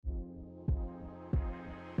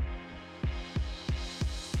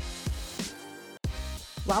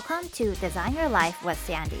Welcome to Design Your Life with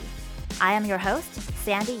Sandy. I am your host,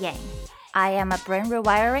 Sandy Yang. I am a brain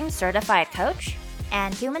rewiring certified coach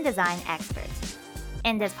and human design expert.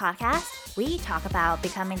 In this podcast, we talk about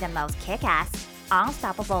becoming the most kick-ass,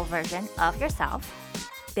 unstoppable version of yourself,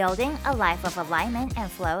 building a life of alignment and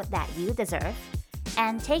flow that you deserve,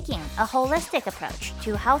 and taking a holistic approach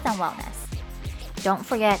to health and wellness. Don't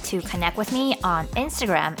forget to connect with me on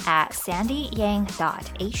Instagram at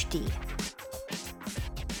sandyyang.hd.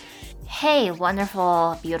 Hey,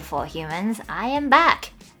 wonderful, beautiful humans. I am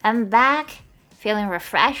back. I'm back feeling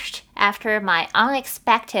refreshed after my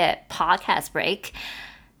unexpected podcast break.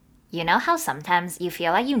 You know how sometimes you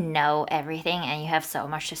feel like you know everything and you have so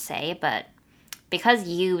much to say, but because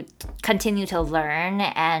you continue to learn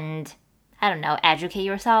and, educate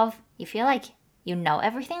yourself, you feel like you know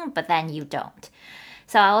everything, but then you don't.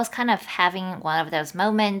 So I was kind of having one of those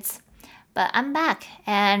moments, but I'm back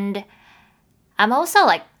and I'm also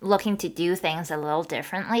looking to do things a little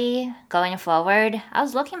differently going forward. I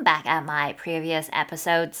was looking back at my previous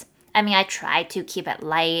episodes. I tried to keep it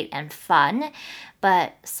light and fun,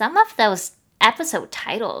 but some of those episode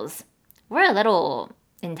titles were a little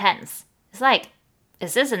intense. It's like,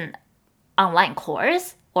 is this an online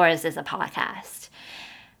course or is this a podcast?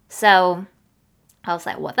 So I was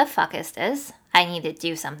like, what the fuck is this? I need to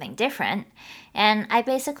do something different. And I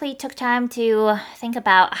basically took time to think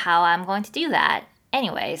about how I'm going to do that.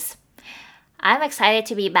 Anyways, I'm excited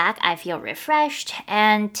to be back. I feel refreshed.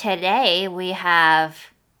 And today we have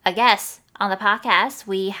a guest on the podcast.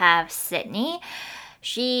 We have Sydney.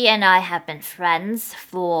 She and I have been friends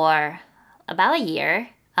for about a year.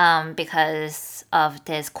 Because of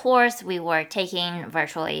this course we were taking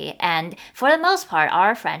virtually. And for the most part,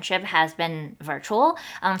 our friendship has been virtual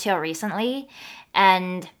until recently.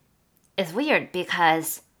 And it's weird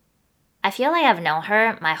because I feel like I've known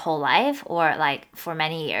her my whole life or for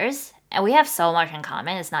many years. And we have so much in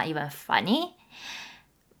common, it's not even funny.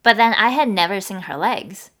 But then I had never seen her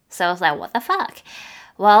legs. So I was like, what the fuck?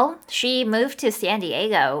 Well, she moved to San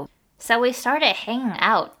Diego. So we started hanging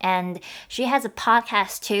out, and she has a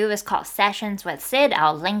podcast too. It's called Sessions with Sid.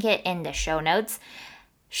 I'll link it in the show notes.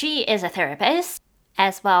 She is a therapist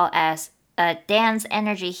as well as a dance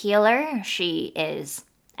energy healer. She is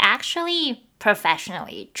actually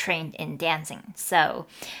professionally trained in dancing, so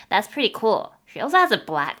that's pretty cool. She also has a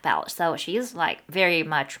black belt, so she's very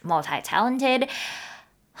much multi-talented.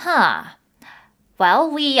 Well,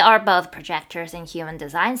 we are both projectors in human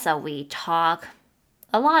design, so we talk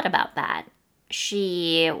a lot about that.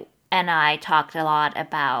 She and I talked a lot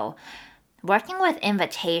about working with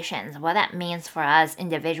invitations, what that means for us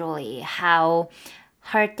individually, how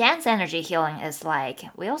her dance energy healing is like.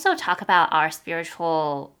 We also talk about our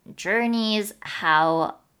spiritual journeys,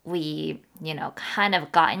 how we, kind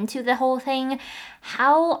of got into the whole thing,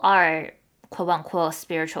 how our quote-unquote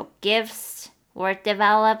spiritual gifts were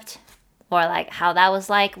developed, or how that was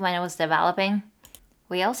like when it was developing.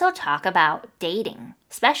 We also talk about dating,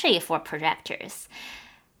 especially for projectors,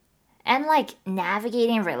 and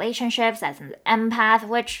navigating relationships as an empath,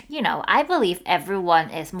 which, I believe everyone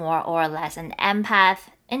is more or less an empath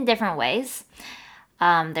in different ways.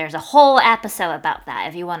 There's a whole episode about that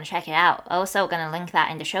if you want to check it out. Also gonna link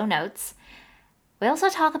that in the show notes. We also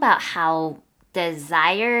talk about how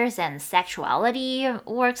desires and sexuality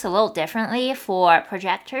works a little differently for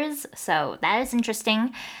projectors, so that is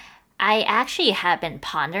interesting. I actually have been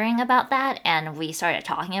pondering about that, and we started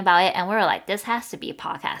talking about it, and we were like, this has to be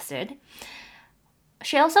podcasted.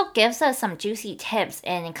 She also gives us some juicy tips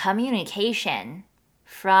in communication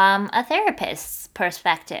from a therapist's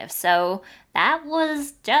perspective, so that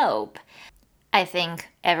was dope. I think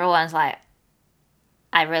everyone's like,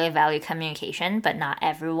 I really value communication, but not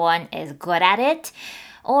everyone is good at it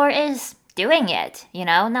or is doing it,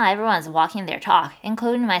 Not everyone's walking their talk,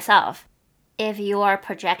 including myself. If you are a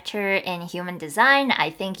projector in human design,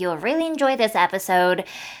 I think you'll really enjoy this episode.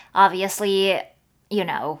 Obviously,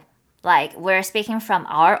 we're speaking from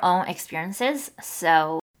our own experiences,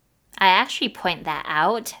 so I actually point that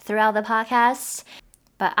out throughout the podcast.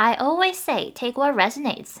 But I always say, take what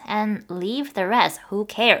resonates and leave the rest. Who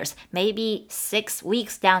cares? Maybe 6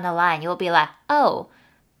 weeks down the line, you'll be like, oh,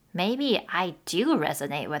 maybe I do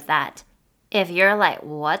resonate with that. If you're like,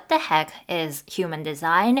 what the heck is human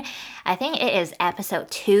design? I think it is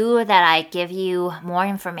episode 2 that I give you more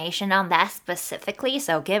information on that specifically,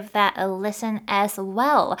 so give that a listen as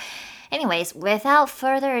well. Anyways, without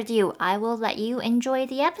further ado, I will let you enjoy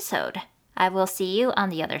the episode. I will see you on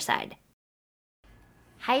the other side.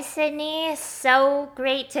 Hi, Sydney. So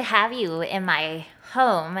great to have you in my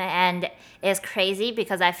home, and it's crazy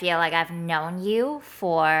because I feel like I've known you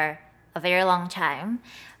for a very long time,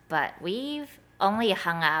 but we've only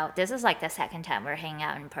hung out. This is like the second time we're hanging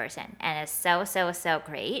out in person, and it's so so so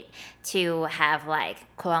great to have like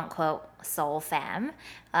quote unquote soul fam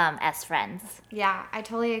as friends. Yeah, I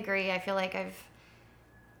totally agree. I feel like I've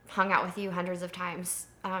hung out with you hundreds of times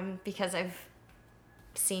because I've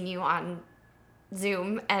seen you on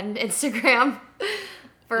Zoom and Instagram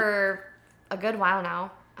for a good while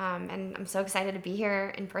now. And I'm so excited to be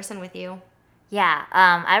here in person with you. Yeah,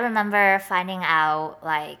 I remember finding out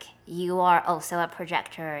like you are also a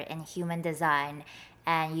projector in human design,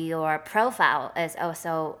 and your profile is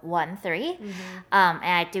also 1-3. And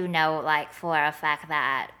I do know like for a fact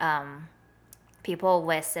that people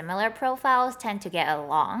with similar profiles tend to get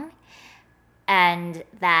along, and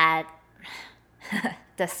that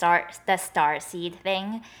the star seed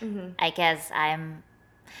thing. I guess I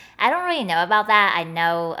don't really know about that. I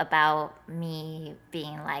know about me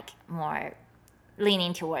being like more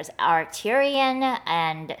leaning towards Arcturian,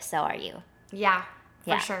 and so are you. Yeah,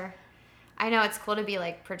 for Yeah. sure. I know it's cool to be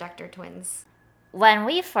like projector twins. When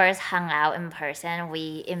we first hung out in person,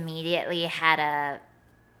 we immediately had a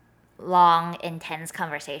long, intense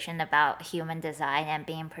conversation about human design and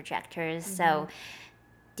being projectors. So,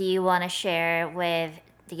 do you want to share with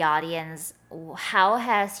the audience how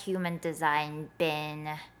has human design been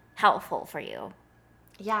helpful for you?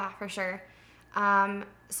 Yeah, for sure.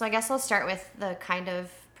 So I guess I'll start with the kind of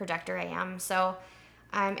projector I am. So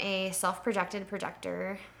I'm a self-projected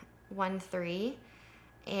projector, 1-3,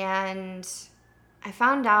 and I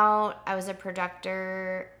found out I was a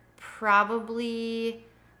projector probably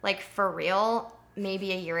like for real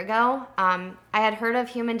maybe a year ago. I had heard of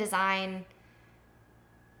human design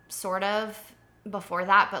sort of before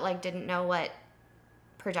that, but like didn't know what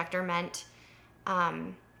projector meant.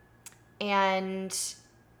 And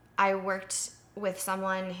I worked with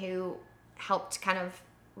someone who helped kind of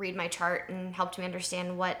read my chart and helped me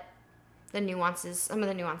understand what some of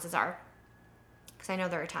the nuances are, because I know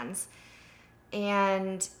there are tons.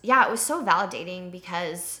 And yeah, it was so validating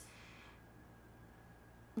because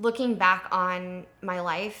looking back on my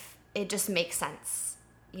life, it just makes sense,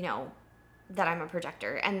 that I'm a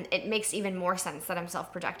projector. And it makes even more sense that I'm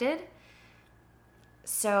self-projected.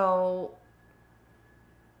 So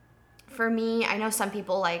for me, I know some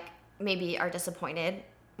people like maybe are disappointed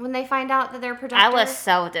when they find out that they're a projector. I was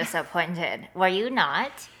so disappointed. Were you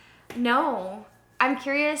not? No. I'm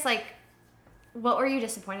curious, like, what were you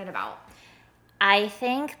disappointed about? I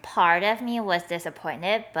think part of me was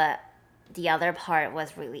disappointed, but the other part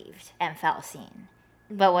was relieved and felt seen,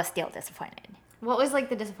 but was still disappointed. What was like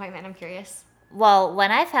the disappointment? I'm curious. Well, when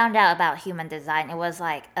I found out about human design, it was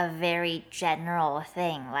like a very general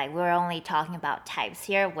thing. Like, we're only talking about types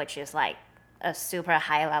here, which is like a super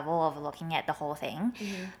high level of looking at the whole thing.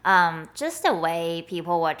 Just the way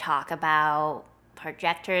people would talk about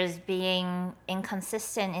projectors being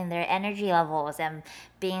inconsistent in their energy levels and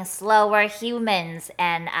being slower humans,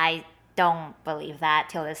 and I don't believe that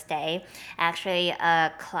till this day. Actually,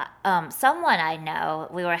 someone I know,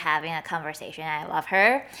 we were having a conversation. I love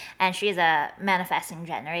her, and she's a manifesting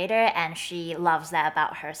generator, and she loves that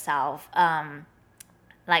about herself.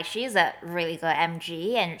 Like, she's a really good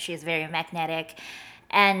MG, and she's very magnetic,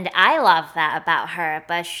 and I love that about her.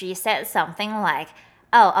 But she said something like,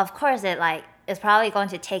 "Oh, of course it's probably going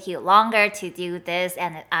to take you longer to do this,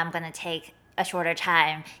 and I'm going to take a shorter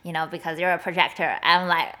time, because you're a projector." I'm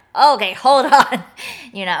like, okay, hold on,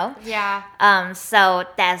 Yeah. So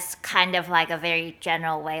that's kind of like a very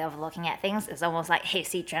general way of looking at things. It's almost like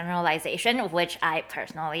hasty generalization, which I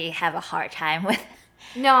personally have a hard time with.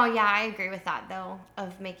 No, yeah, I agree with that, though,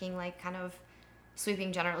 of making like kind of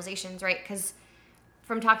sweeping generalizations, right? Because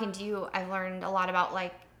from talking to you, I've learned a lot about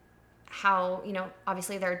like how,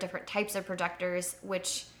 obviously there are different types of projectors,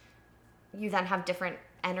 which you then have different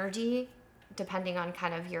energy depending on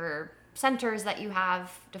kind of your centers that you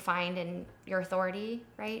have defined in your authority,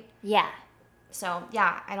 right? Yeah. So,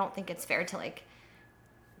 yeah, I don't think it's fair to like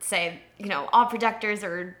say, all projectors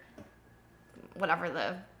or whatever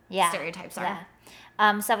the stereotypes are.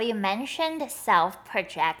 Yeah. So you mentioned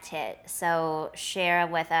self-projected. So share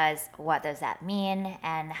with us, what does that mean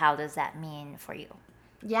and how does that mean for you?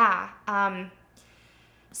 Yeah.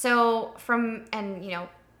 So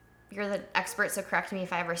you're the expert, so correct me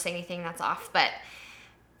if I ever say anything that's off. But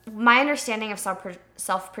my understanding of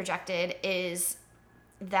self-projected is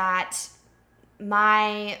that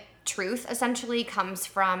my truth essentially comes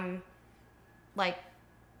from like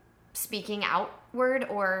speaking outward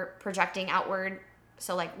or projecting outward.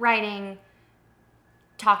 So like writing,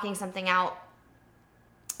 talking something out,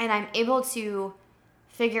 and I'm able to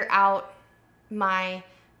figure out my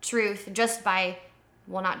truth just by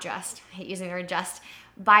well, not just, I hate using the word just,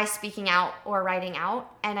 by speaking out or writing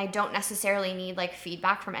out. And I don't necessarily need like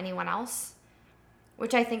feedback from anyone else,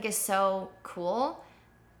 which I think is so cool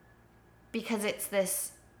because it's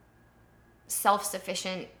this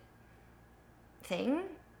self-sufficient thing,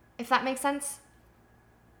 if that makes sense.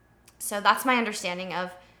 So that's my understanding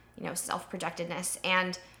of, self-projectedness.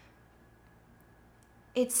 And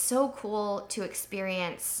it's so cool to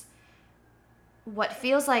experience what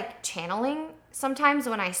feels like channeling sometimes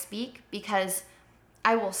when I speak, because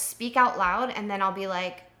I will speak out loud and then I'll be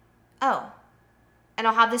like, oh, and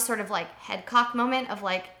I'll have this sort of like head cock moment of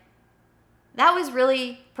like, that was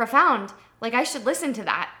really profound. Like, I should listen to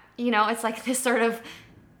that. It's like this sort of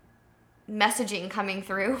messaging coming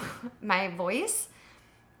through my voice.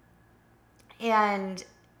 And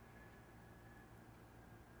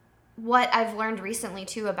what I've learned recently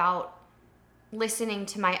too about listening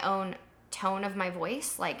to my own tone of my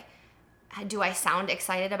voice, like, do I sound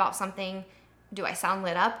excited about something? Do I sound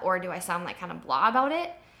lit up, or do I sound like kind of blah about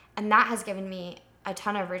it? And that has given me a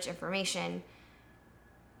ton of rich information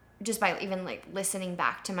just by even like listening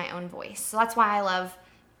back to my own voice. So that's why I love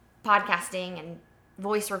podcasting and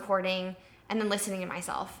voice recording and then listening to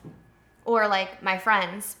myself. Or like my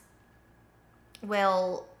friends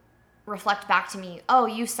will reflect back to me, oh,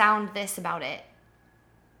 you sound this about it,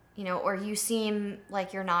 or you seem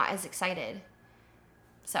like you're not as excited.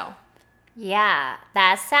 So Yeah,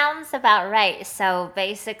 that sounds about right. So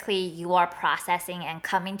basically, you are processing and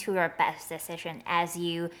coming to your best decision as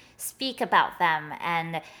you speak about them.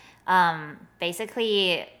 And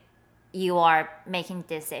basically, you are making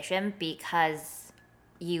decision because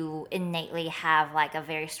you innately have like a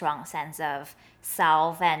very strong sense of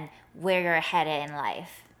self and where you're headed in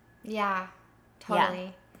life. yeah, totally.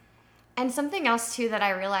 Yeah. And something else too that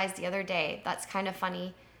I realized the other day that's kind of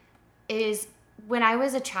funny is when I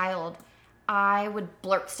was a child, I would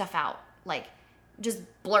blurt stuff out, like just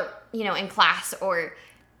blurt, in class or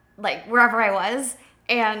like wherever I was,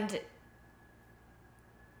 and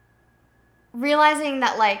realizing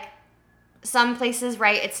that like some places,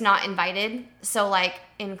 right, it's not invited. So like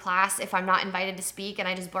in class, if I'm not invited to speak and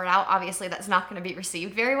I just blurt out, obviously that's not going to be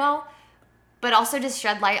received very well. But also just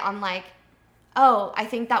shed light on like, oh, I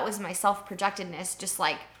think that was my self-projectedness, just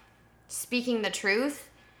like speaking the truth.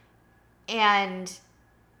 And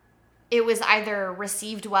it was either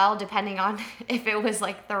received well, depending on if it was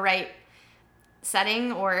like the right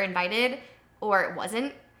setting or invited, or it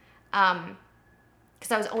wasn't.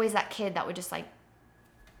 Because I was always that kid that would just like,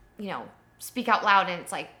 speak out loud, and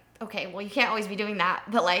it's like, okay, well, you can't always be doing that,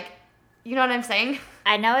 but like, you know what I'm saying?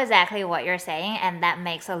 I know exactly what you're saying, and that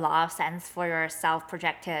makes a lot of sense for your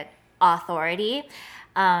self-projected authority.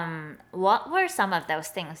 What were some of those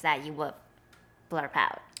things that you would blurb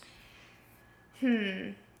out?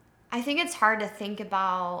 I think it's hard to think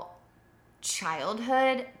about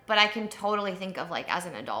childhood, but I can totally think of like as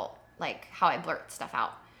an adult, like how I blurt stuff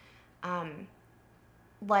out.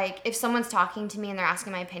 Like if someone's talking to me and they're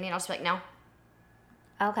asking my opinion, I'll just be like, no.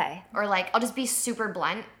 Okay. Or like, I'll just be super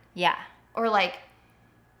blunt. Yeah. Or like,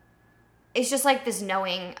 it's just like this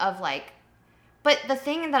knowing of like, but the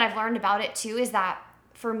thing that I've learned about it too is that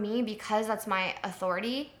for me, because that's my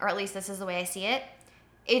authority, or at least this is the way I see it,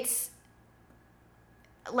 it's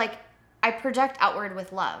like I project outward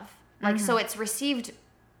with love. Like, so it's received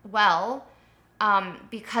well,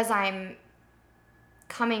 because I'm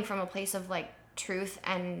coming from a place of like truth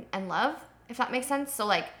and love, if that makes sense. So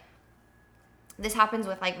like this happens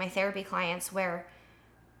with like my therapy clients where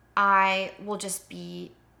I will just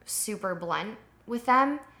be super blunt with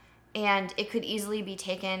them, and it could easily be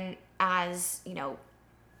taken as,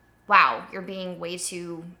 wow, you're being way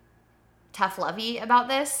too tough lovey about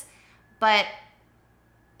this. But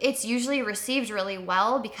it's usually received really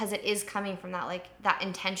well because it is coming from that, like, that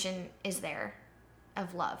intention is there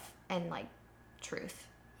of love and, like, truth.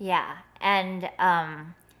 Yeah. And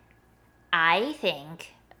I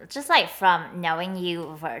think, just like from knowing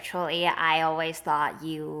you virtually, I always thought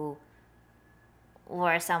you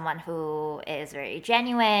were someone who is very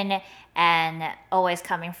genuine and always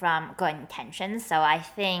coming from good intentions. So I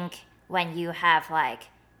think when you have, like,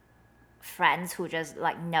 friends who just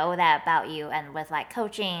like know that about you, and with like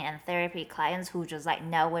coaching and therapy clients who just like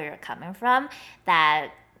know where you're coming from,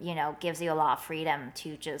 that gives you a lot of freedom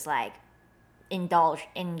to just like indulge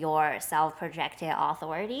in your self-projected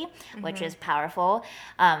authority, which is powerful.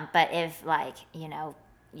 But if like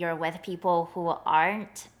you're with people who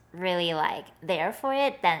aren't really like there for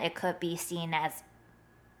it, then it could be seen as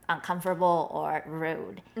uncomfortable or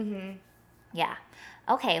rude. Yeah.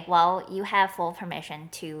 Okay, well, you have full permission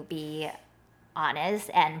to be honest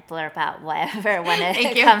and blurb out whatever when it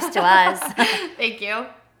Thank you. comes to us. Thank you.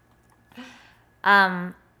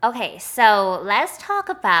 Okay, so let's talk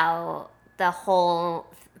about the whole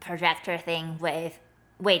projector thing with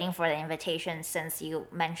waiting for the invitation, since you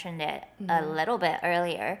mentioned it a little bit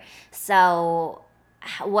earlier. So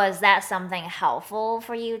was that something helpful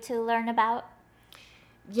for you to learn about?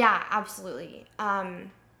 Yeah, absolutely.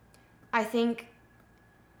 I think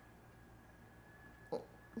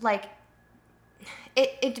like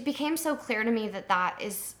it became so clear to me that that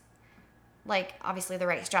is like obviously the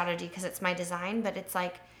right strategy because it's my design, but it's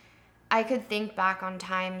like I could think back on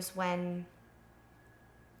times when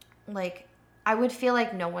like I would feel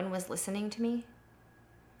like no one was listening to me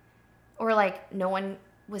or like no one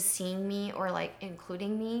was seeing me or like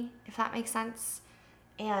including me, if that makes sense.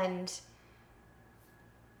 And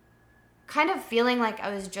kind of feeling like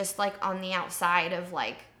I was just like on the outside of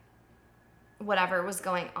like whatever was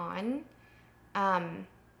going on. And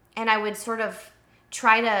I would sort of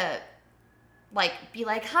try to like be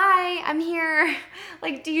like, "Hi, I'm here.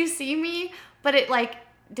 Like, do you see me?" But it like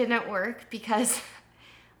didn't work because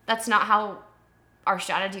that's not how our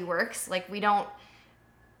strategy works. Like we don't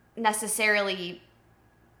necessarily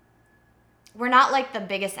we're not like the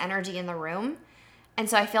biggest energy in the room. And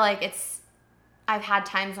so I feel like I've had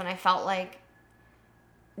times when I felt like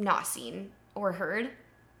not seen or heard,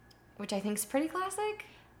 which I think is pretty classic.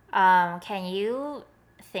 Can you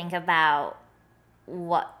think about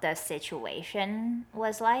what the situation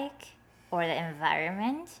was like or the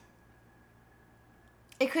environment?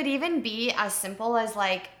 It could even be as simple as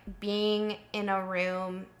like being in a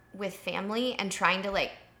room with family and trying to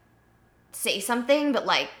like say something, but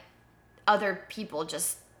like other people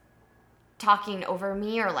just talking over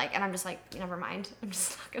me or like, and I'm just like, never mind. I'm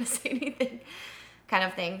just not going to say anything kind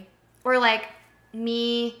of thing. Or like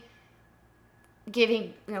me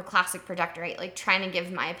giving, classic projector, right? Like trying to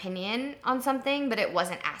give my opinion on something, but it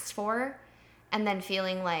wasn't asked for. And then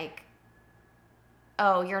feeling like,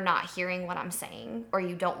 oh, you're not hearing what I'm saying, or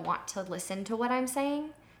you don't want to listen to what I'm saying.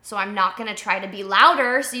 So I'm not going to try to be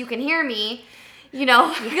louder so you can hear me,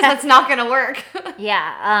 because that's not going to work.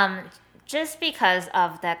 Yeah, just because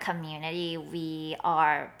of the community we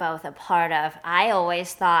are both a part of, I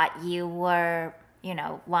always thought you were,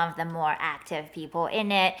 one of the more active people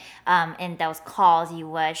in it. In those calls, you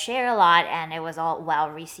would share a lot and it was all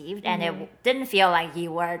well received. And it didn't feel like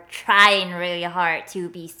you were trying really hard to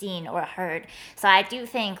be seen or heard. So I do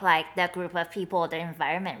think like the group of people, the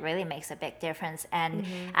environment really makes a big difference. And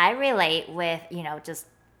I relate with, just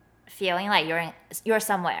feeling like you're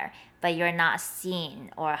somewhere but you're not seen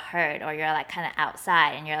or heard, or you're like kind of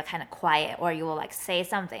outside and you're like kind of quiet, or you will like say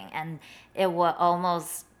something and it will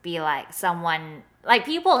almost be like someone, like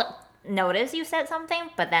people notice you said something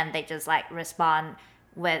but then they just like respond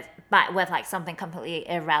with like something completely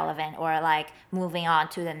irrelevant or like moving on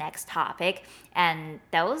to the next topic. And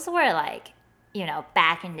those were like,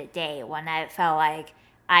 back in the day when I felt like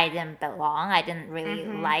I didn't belong, I didn't really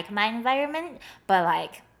like my environment. But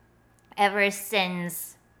like ever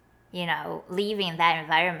since, leaving that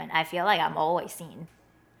environment, I feel like I'm always seen.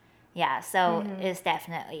 Yeah, so it's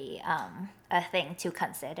definitely a thing to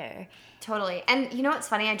consider. Totally. And you know what's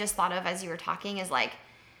funny I just thought of as you were talking is like,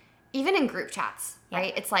 even in group chats,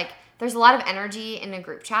 right? It's like there's a lot of energy in a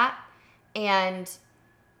group chat, and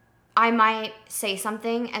I might say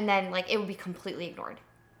something and then like it would be completely ignored.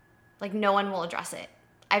 Like no one will address it.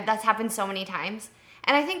 That's happened so many times.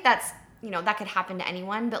 And I think that's, that could happen to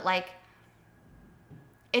anyone, but like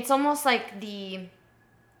it's almost like the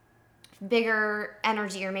bigger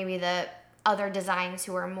energy or maybe the other designs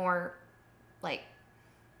who are more like,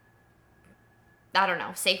 I don't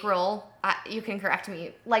know, sacral. You can correct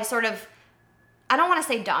me. Like sort of, I don't want to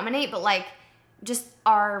say dominate, but like just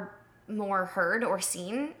are more heard or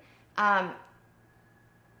seen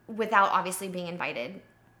without obviously being invited.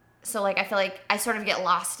 So like I feel like I sort of get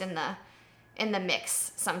lost in the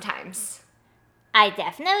mix sometimes. I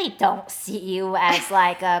definitely don't see you as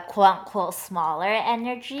like a quote unquote smaller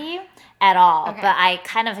energy at all. Okay. But I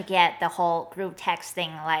kind of get the whole group text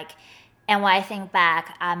thing. Like, and when I think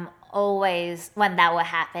back, I'm always, when that would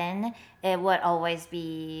happen, it would always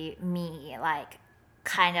be me, like,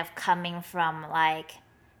 kind of coming from like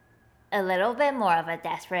a little bit more of a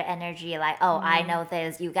desperate energy. Like, oh, I know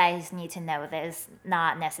this, you guys need to know this,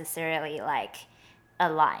 not necessarily like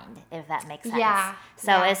aligned, if that makes sense. Yeah.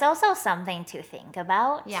 So yeah. it's also something to think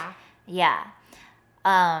about. Yeah. Yeah.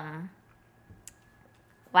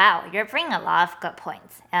 Wow, you're bringing a lot of good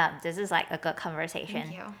points. This is like a good conversation.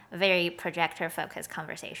 Thank you. A very projector focused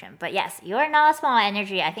conversation. But yes, you're not a small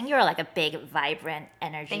energy. I think you're like a big, vibrant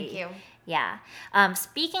energy. Thank you. Yeah.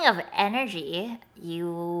 Speaking of energy,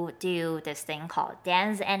 you do this thing called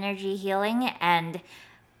dance energy healing, and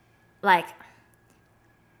like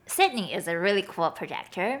Sydney is a really cool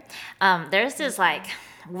projector. There's this Thank you.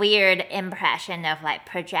 like weird impression of like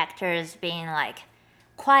projectors being like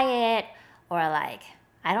quiet or like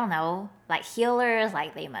I don't know, like healers,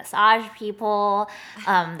 like they massage people.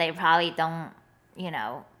 They probably don't, you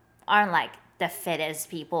know, aren't like the fittest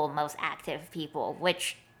people, most active people,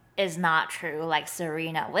 which is not true. Like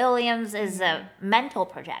Serena Williams is a mental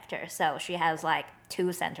projector, so she has like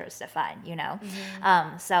two centers to find, you know.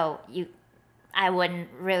 So you I wouldn't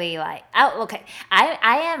really like. Oh, okay.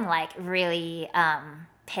 I am like really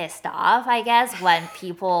pissed off, I guess, when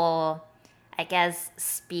people, I guess,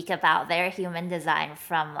 speak about their human design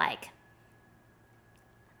from like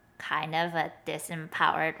kind of a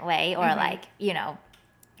disempowered way, or like you know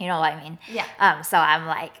what I mean. Yeah. So I'm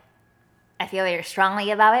like, I feel very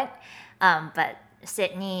strongly about it. But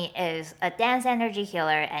Sydney is a dance energy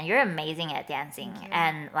healer, and you're amazing at dancing. Thank you.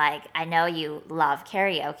 And like, I know you love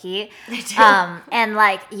karaoke. I do. And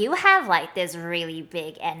like, you have like this really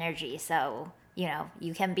big energy. So, you know,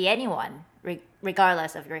 you can be anyone,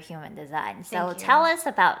 regardless of your human design. So, Thank you. tell us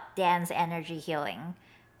about dance energy healing.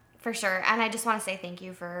 For sure. And I just want to say thank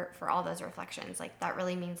you for all those reflections. Like, that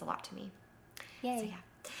really means a lot to me. Yay.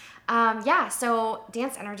 So, so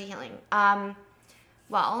dance energy healing.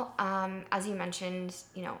 As you mentioned,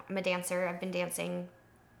 I'm a dancer. I've been dancing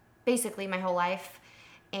basically my whole life,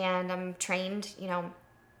 and I'm trained,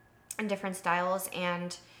 in different styles.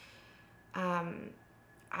 And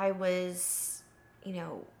I was,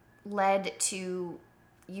 led to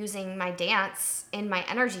using my dance in my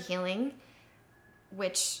energy healing,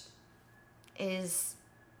 which is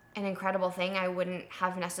an incredible thing I wouldn't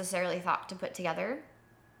have necessarily thought to put together.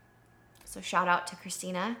 So shout out to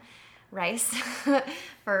Christina Rice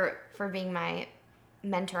for being my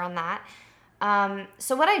mentor on that.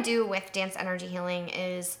 So what I do with dance energy healing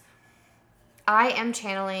is I am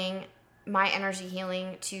channeling my energy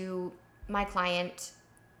healing to my client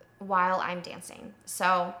while I'm dancing.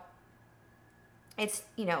 So it's,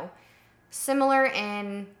 similar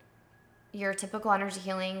in your typical energy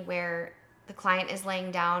healing where the client is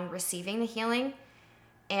laying down receiving the healing,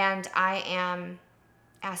 and I am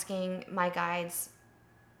asking my guides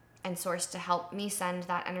and source to help me send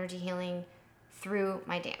that energy healing through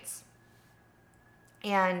my dance.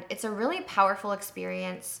 And it's a really powerful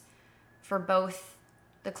experience for both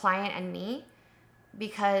the client and me,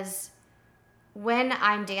 because when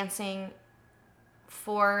I'm dancing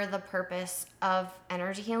for the purpose of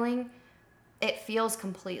energy healing, it feels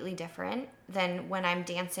completely different than when I'm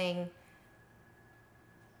dancing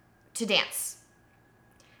to dance.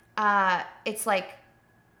 It's like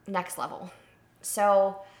next level.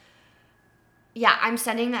 So yeah, I'm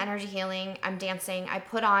sending the energy healing. I'm dancing. I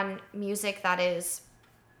put on music that is,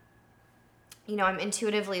 I'm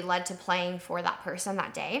intuitively led to playing for that person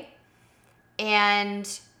that day. And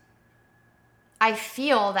I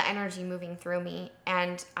feel the energy moving through me,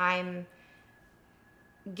 and I'm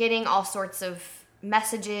getting all sorts of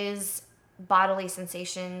messages, bodily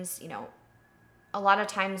sensations. A lot of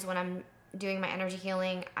times when I'm doing my energy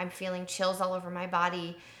healing, I'm feeling chills all over my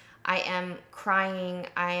body. I am crying.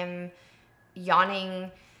 I am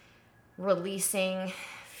yawning, releasing,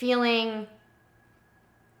 feeling,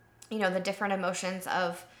 the different emotions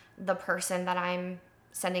of the person that I'm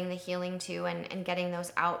sending the healing to, and getting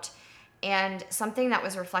those out. And something that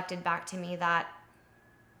was reflected back to me that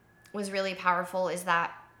was really powerful is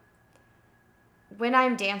that when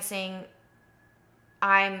I'm dancing,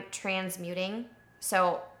 I'm transmuting.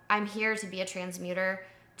 So I'm here to be a transmuter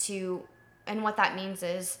and what that means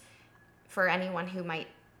is, for anyone who might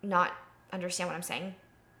not understand what I'm saying,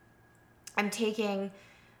 I'm taking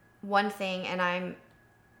one thing and I'm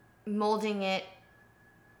molding it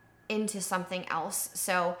into something else.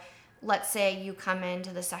 So let's say you come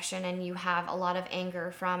into the session and you have a lot of anger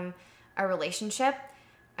from a relationship.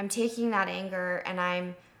 I'm taking that anger and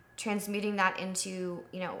I'm transmuting that into,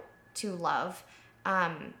 to love,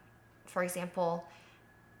 for example,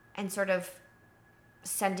 and sort of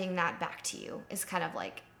sending that back to you is kind of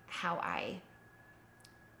like how I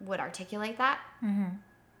would articulate that. Mm-hmm.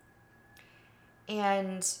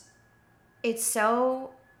 And it's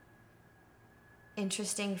so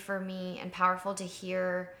interesting for me and powerful to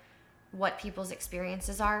hear what people's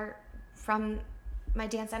experiences are from my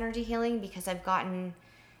dance energy healing, because I've gotten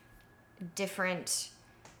different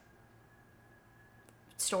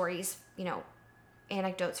stories,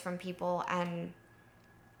 anecdotes from people, and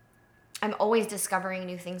I'm always discovering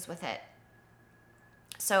new things with it.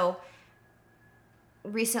 So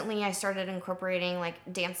recently I started incorporating like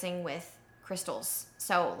dancing with crystals.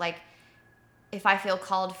 So like if I feel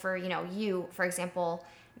called for, you, for example,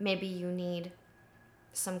 maybe you need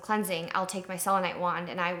some cleansing, I'll take my selenite wand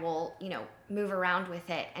and I will, move around with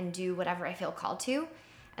it and do whatever I feel called to.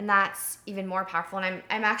 And that's even more powerful. And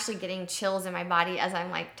I'm actually getting chills in my body as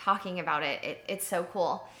I'm like talking about it. It's so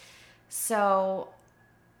cool. So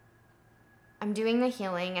I'm doing the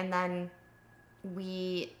healing, and then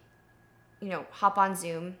we, hop on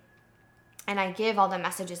Zoom and I give all the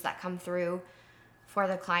messages that come through for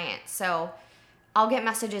the client. So I'll get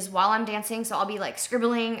messages while I'm dancing. So I'll be like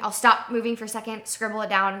scribbling. I'll stop moving for a second, scribble it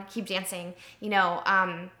down, keep dancing.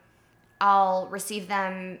 I'll receive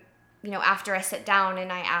them, after I sit down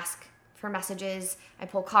and I ask for messages. I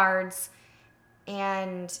pull cards,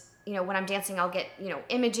 and when I'm dancing, I'll get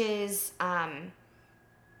images.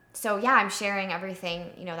 So yeah, I'm sharing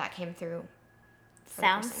everything that came through.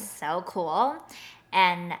 Sounds so cool.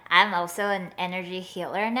 And I'm also an energy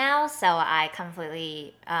healer now, so I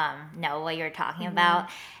completely know what you're talking about.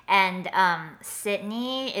 And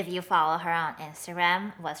Sydney, if you follow her on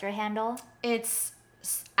Instagram, what's her handle? It's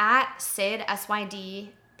at Syd, SYD,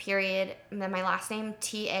 period, and then my last name,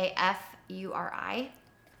 Tafuri.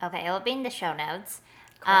 Okay, it'll be in the show notes.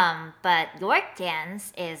 Cool. But your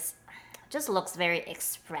dance just looks very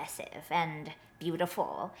expressive and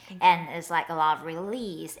beautiful, and it's like a lot of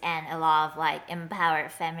release and a lot of like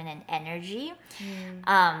empowered feminine energy.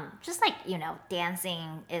 Just like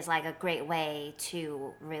dancing is like a great way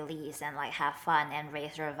to release and like have fun and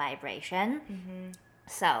raise your vibration.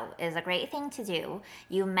 So it's a great thing to do.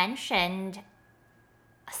 You mentioned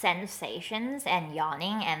sensations and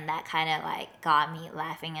yawning, and that kind of like got me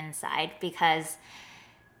laughing inside, because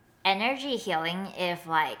energy healing, if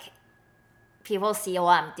like people see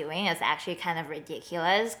what I'm doing, is actually kind of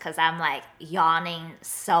ridiculous, because I'm like yawning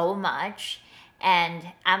so much, and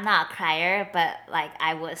I'm not a crier, but like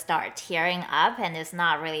I would start tearing up, and it's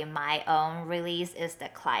not really my own release, it's the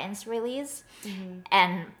client's release.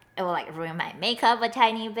 And it will like ruin my makeup a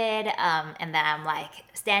tiny bit, and then I'm like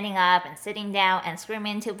standing up and sitting down and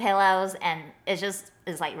screaming into pillows, and it's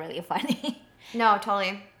like really funny. No,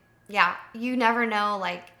 totally. Yeah, you never know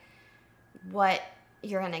like what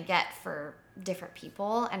you're gonna get for different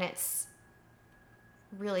people, and it's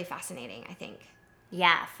really fascinating, I think.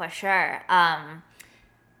 Yeah, for sure.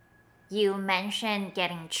 You mentioned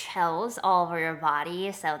getting chills all over your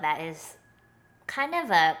body, so that is kind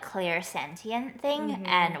of a clear sentient thing,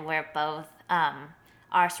 and we're both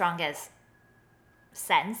our strongest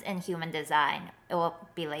sense in human design, it will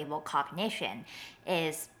be labeled cognition,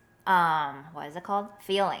 is what is it called,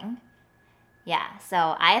 feeling. Yeah,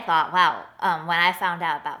 so I thought, wow, when I found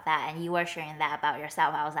out about that and you were sharing that about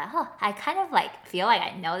yourself, I was like, oh, I kind of like feel like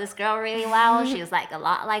I know this girl really well. She's like a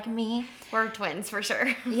lot like me. We're twins for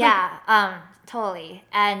sure. Yeah, totally.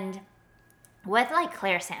 And with like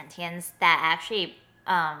clairsentience, that actually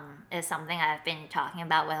is something I've been talking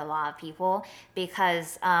about with a lot of people,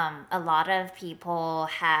 because a lot of people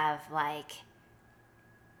have like,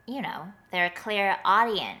 they're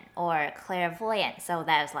clairaudient or clairvoyant, so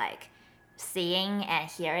that's like seeing and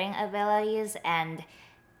hearing abilities. And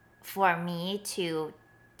for me to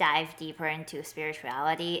dive deeper into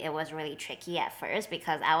spirituality, it was really tricky at first,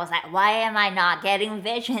 because I was like, why am I not getting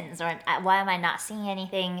visions, or why am I not seeing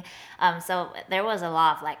anything? So there was a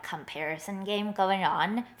lot of like comparison game going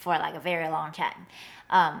on for like a very long time.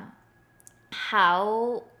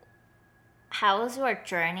 How's your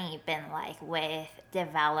journey been like with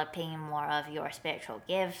developing more of your spiritual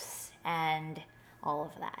gifts and all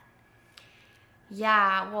of that?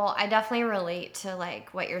 Yeah, well, I definitely relate to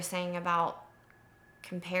like what you're saying about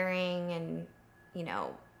comparing and,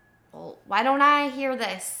 well, why don't I hear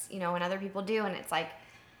this, and other people do, and it's like,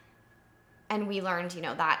 and we learned,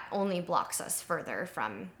 that only blocks us further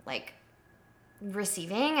from like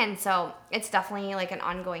receiving. And so it's definitely like an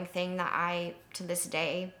ongoing thing that I to this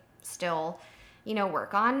day still,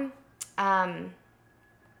 work on.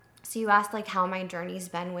 So you asked like how my journey's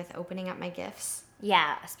been with opening up my gifts.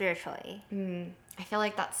 Yeah, spiritually. I feel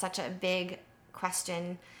like that's such a big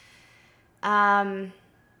question. I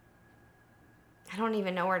don't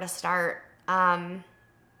even know where to start. I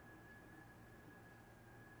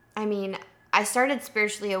mean, I started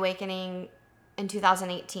spiritually awakening in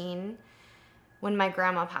 2018 when my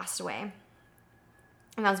grandma passed away.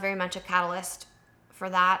 And that was very much a catalyst for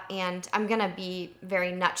that. And I'm going to be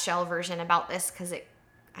very nutshell version about this, because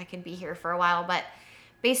I could be here for a while. But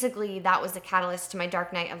basically, that was the catalyst to my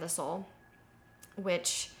dark night of the soul,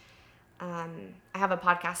 which I have a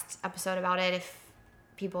podcast episode about it if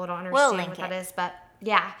people don't understand what that is. But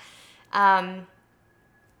yeah,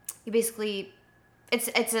 you basically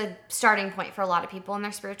it's a starting point for a lot of people in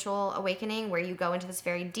their spiritual awakening, where you go into this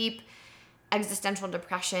very deep existential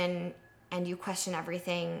depression and you question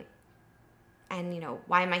everything. And,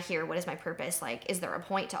 why am I here? What is my purpose? Like, is there a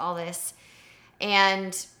point to all this?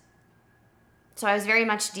 And so I was very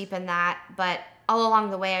much deep in that. But all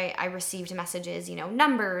along the way, I received messages,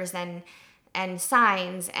 numbers and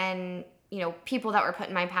signs and, people that were put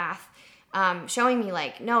in my path, showing me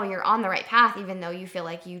like, no, you're on the right path, even though you feel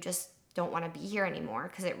like you just don't want to be here anymore.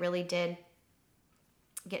 Because it really did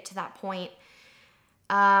get to that point.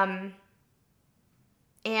 And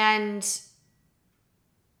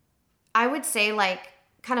I would say, like,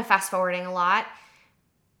 kind of fast forwarding a lot,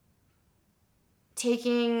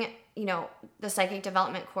 taking, the psychic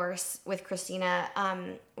development course with Christina,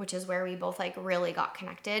 which is where we both like really got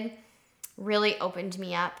connected, really opened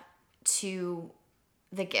me up to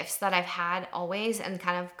the gifts that I've had always, and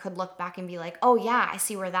kind of could look back and be like, oh yeah, I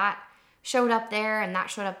see where that showed up there and that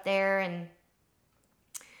showed up there. And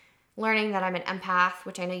learning that I'm an empath,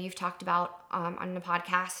 which I know you've talked about on the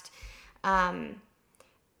podcast.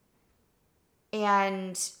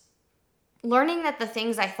 And learning that the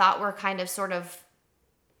things I thought were kind of sort of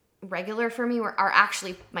regular for me are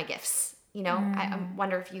actually my gifts. I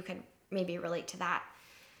wonder if you could maybe relate to that.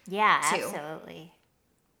 Yeah, too. Absolutely.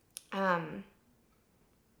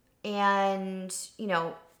 And,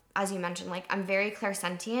 as you mentioned, like, I'm very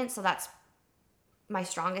clairsentient, so that's my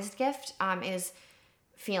strongest gift, is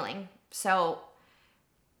feeling. So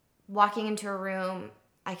walking into a room,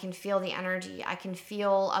 I can feel the energy. I can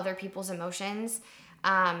feel other people's emotions.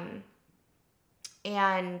 And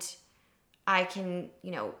I can,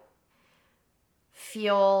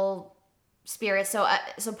 feel spirit. So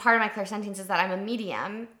part of my clairsentience is that I'm a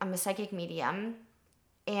medium. I'm a psychic medium.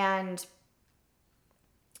 And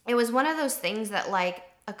it was one of those things that, like,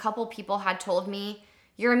 a couple people had told me,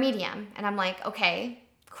 you're a medium. And I'm like, okay,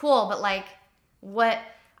 cool. But, like, what?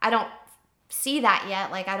 I don't see that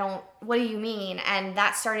yet. Like, what do you mean? And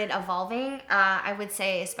that started evolving. I would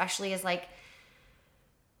say, especially as, like,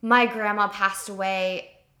 my grandma passed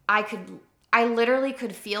away, I literally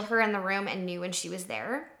could feel her in the room and knew when she was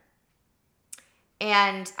there.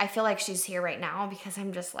 And I feel like she's here right now because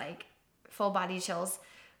I'm just like full body chills.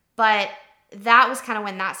 But that was kind of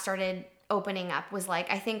when that started opening up, was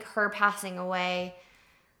like, I think her passing away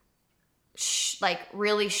like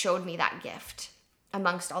really showed me that gift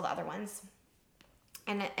amongst all the other ones.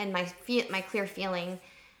 And my clear feeling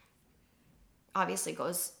obviously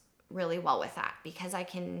goes really well with that, because I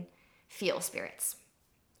can feel spirits.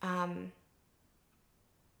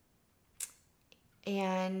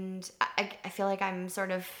 And I feel like I'm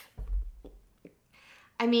sort of,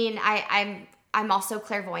 I'm also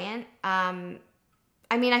clairvoyant. I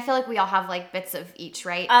feel like we all have like bits of each,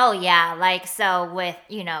 right? Oh yeah, like, so with,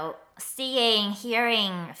 seeing,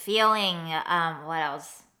 hearing, feeling, what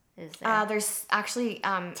else is there? There's actually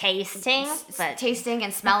Tasting, but tasting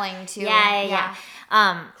and smelling too. yeah.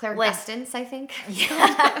 Clairgustance, I think.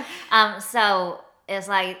 Yeah. So it's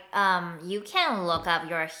like, you can look up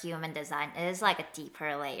your human design. It is like a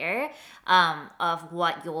deeper layer of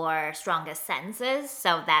what your strongest sense is.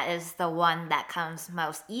 So that is the one that comes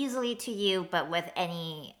most easily to you. But with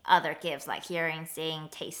any other gifts like hearing, seeing,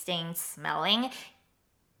 tasting, smelling,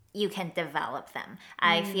 you can develop them.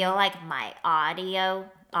 I feel like my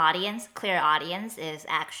clear audience is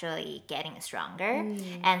actually getting stronger.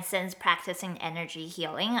 And since practicing energy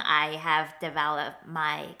healing, I have developed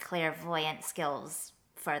my clairvoyant skills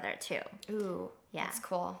further too. Ooh, yeah, that's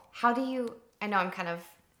cool. How do you,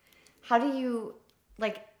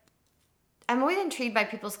 like, I'm always intrigued by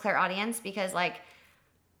people's clairaudience, because, like,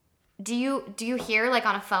 do you hear like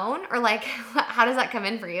on a phone, or like, how does that come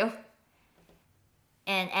in for you?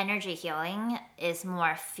 And energy healing is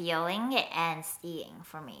more feeling and seeing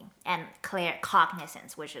for me, and clear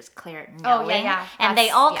cognizance, which is clear knowing. Oh, yeah. And they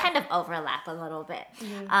all kind of overlap a little bit.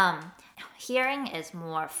 Hearing is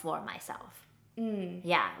more for myself.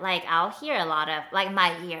 Yeah, like I'll hear a lot of, like,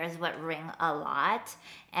 my ears would ring a lot,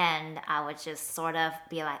 and I would just sort of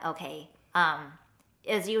be like, okay,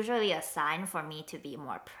 it's usually a sign for me to be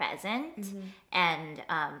more present and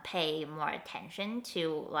pay more attention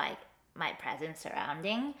to, like, my present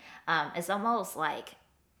surrounding. It's almost like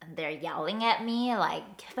they're yelling at me, like,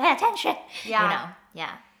 pay attention. Yeah.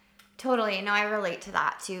 Yeah. Totally. No, I relate to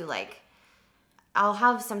that too. Like, I'll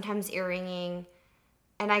have sometimes ear ringing,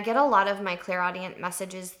 and I get a lot of my clairaudient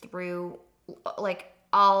messages through, like,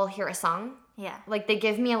 I'll hear a song. Yeah. Like, they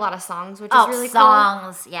give me a lot of songs, which is really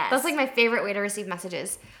songs, cool. Yes. That's like my favorite way to receive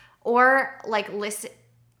messages. Or like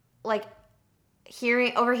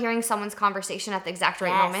overhearing someone's conversation at the exact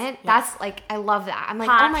right moment. Yes. That's like, I love that. I'm like,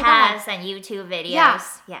 Podcasts oh my God. and YouTube videos. Yeah.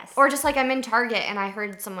 Yes. Or just like I'm in Target and I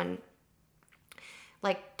heard someone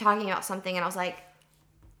like talking about something and I was like,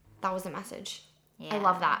 that was a message. Yeah. I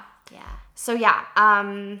love that. Yeah. So yeah.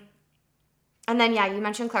 And then, yeah, you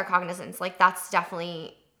mentioned claircognizance. Like that's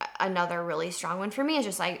definitely another really strong one for me. It's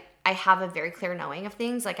just like, I have a very clear knowing of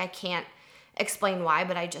things. Like I can't explain why,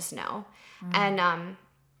 but I just know. And,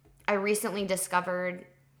 I recently discovered,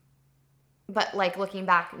 but like looking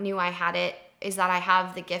back, knew I had it, is that I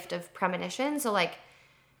have the gift of premonition. So like,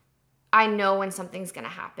 I know when something's going to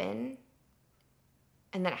happen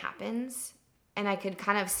and then it happens. And I could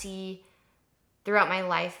kind of see throughout my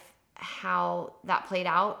life how that played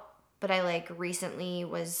out. But I like recently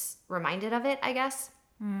was reminded of it, I guess.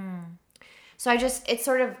 So it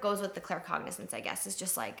sort of goes with the claircognizance, I guess. It's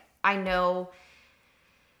just like, I know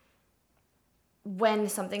when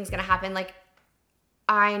something's going to happen. Like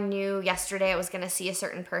I knew yesterday I was going to see a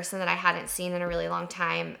certain person that I hadn't seen in a really long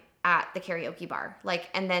time at the karaoke bar. Like,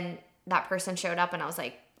 and then that person showed up and I was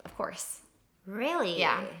like, of course. Really?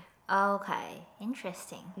 Yeah. Okay.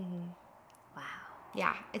 Interesting. Wow.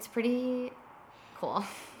 Yeah, it's pretty cool.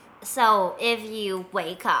 So if you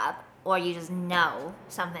wake up or you just know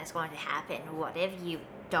something's going to happen, what if you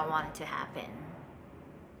don't want it to happen?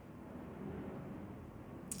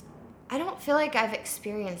 I don't feel like I've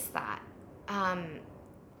experienced that.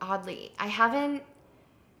 Oddly, I haven't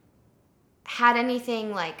had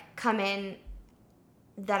anything like come in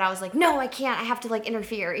that I was like, no, I can't. I have to like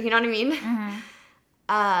interfere. You know what I mean?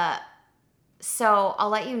 So I'll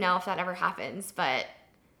let you know if that ever happens. But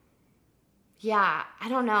yeah, I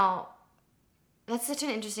don't know. That's such an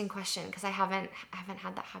interesting question because I haven't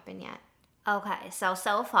had that happen yet. Okay, so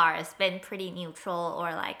far it's been pretty neutral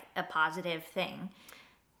or like a positive thing.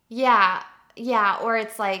 Yeah, or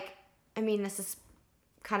it's like, I mean, this is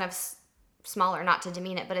kind of smaller, not to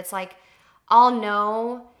demean it, but it's like, I'll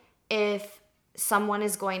know if someone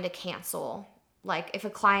is going to cancel. Like, if a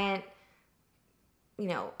client,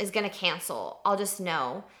 is going to cancel, I'll just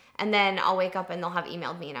know. And then I'll wake up and they'll have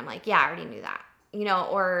emailed me and I'm like, yeah, I already knew that,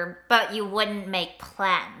 or... But you wouldn't make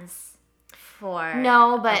plans for...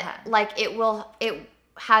 No, but like, it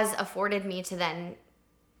has afforded me to then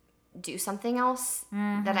do something else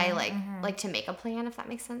that I like to make a plan, if that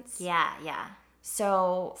makes sense. Yeah.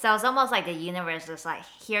 So it's almost like the universe is like,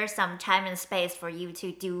 here's some time and space for you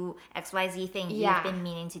to do XYZ thing you've been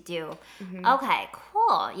meaning to do. Okay,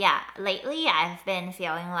 cool. Yeah, lately I've been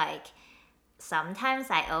feeling like sometimes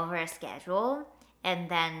I overschedule and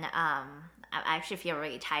then I actually feel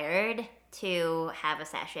really tired to have a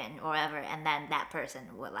session or whatever, and then that person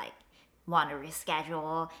would like want to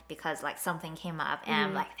reschedule because like something came up and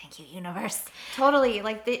I'm like, thank you, universe. Totally.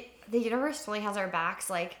 Like the universe totally has our backs,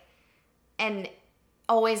 like, and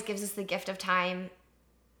always gives us the gift of time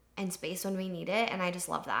and space when we need it, and I just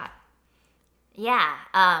love that. Yeah,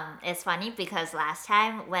 it's funny because last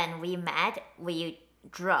time when we met, we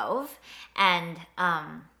drove, and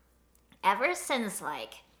ever since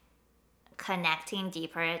like connecting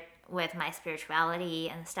deeper with my spirituality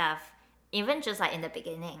and stuff, even just like in the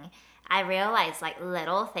beginning, I realized like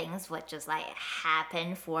little things would just like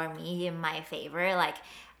happen for me in my favor. Like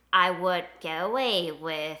I would get away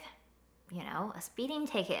with, a speeding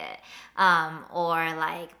ticket, or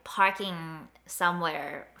like parking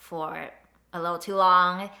somewhere for a little too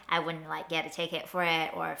long. I wouldn't like get a ticket for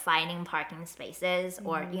it, or finding parking spaces,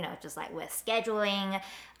 or just like with scheduling,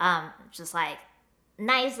 just like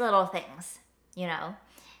nice little things,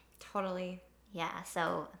 Totally. Yeah,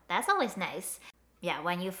 so that's always nice. Yeah,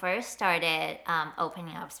 when you first started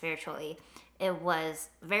opening up spiritually, it was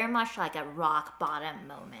very much like a rock bottom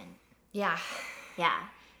moment. Yeah.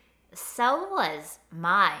 So was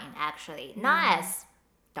mine, actually. Not as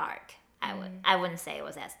dark. I wouldn't say it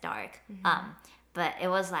was as dark. But it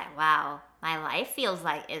was like, wow, my life feels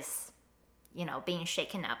like it's, being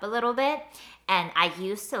shaken up a little bit. And I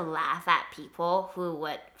used to laugh at people who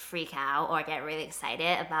would freak out or get really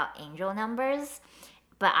excited about angel numbers.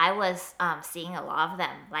 But I was seeing a lot of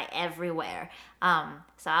them, like, everywhere.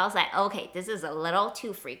 So I was like, okay, this is a little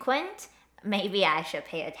too frequent. Maybe I should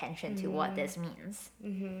pay attention to what this means.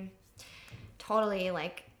 Totally.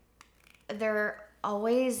 Like, they're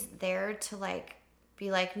always there to, like,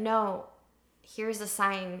 be like, no, here's a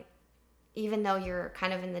sign, even though you're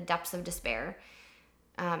kind of in the depths of despair.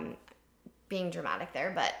 Being dramatic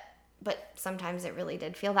there, but sometimes it really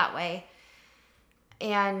did feel that way.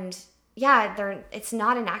 And yeah, it's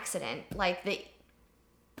not an accident. Like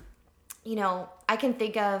I can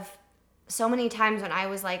think of so many times when I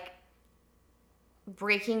was like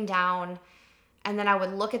breaking down And then I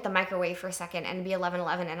would look at the microwave for a second and it'd be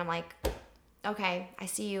 11:11 and I'm like, okay, I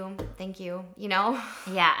see you. Thank you. You know?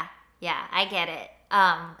 Yeah, I get it.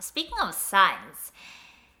 Speaking of signs,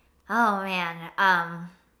 oh man.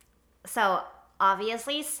 So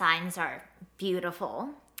obviously signs are beautiful,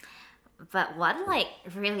 but what like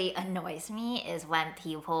really annoys me is when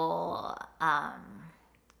people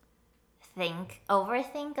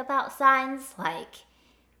overthink about signs, like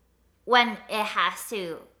when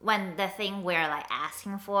the thing we're like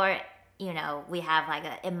asking for, we have like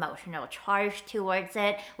an emotional charge towards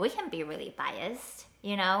it, we can be really biased,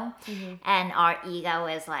 and our ego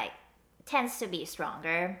is like tends to be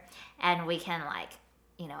stronger, and we can like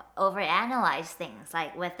overanalyze things.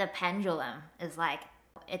 Like with the pendulum, is like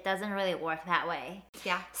it doesn't really work that way.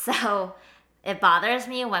 Yeah. So it bothers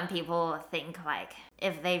me when people think like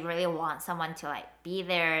if they really want someone to like be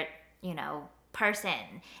their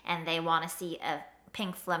person, and they want to see a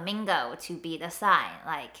pink flamingo to be the sign,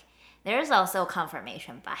 like there's also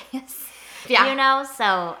confirmation bias. Yeah.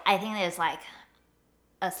 So I think there's like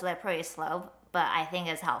a slippery slope, but I think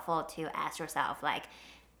it's helpful to ask yourself like,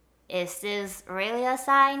 is this really a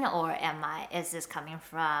sign, or is this coming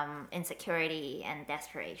from insecurity and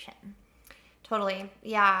desperation? Totally.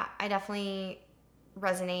 Yeah, I definitely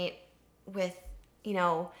resonate with,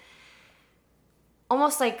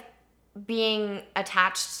 almost like being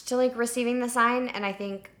attached to like receiving the sign. And I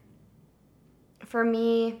think for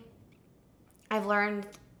me, I've learned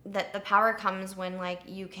that the power comes when like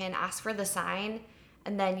you can ask for the sign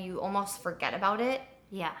and then you almost forget about it.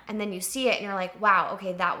 Yeah. And then you see it and you're like, wow,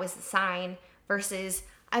 okay, that was the sign, versus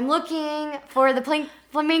I'm looking for the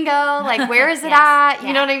flamingo. Like, where is it Yes. at? Yeah.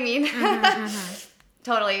 You know what I mean? Mm-hmm.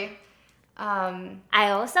 Totally. I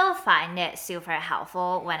also find it super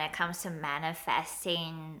helpful when it comes to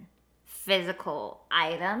manifesting physical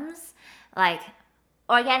items, like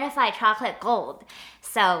Organifi chocolate gold.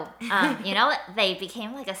 So, they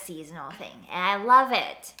became like a seasonal thing, and I love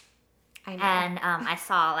it. I know. And I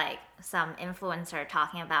saw like some influencer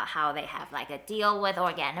talking about how they have like a deal with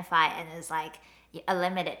Organifi, and it's like a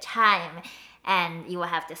limited time, and you will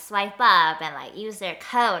have to swipe up and like use their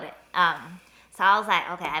code. So I was like,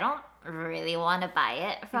 okay, I don't really want to buy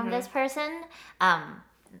it from this person.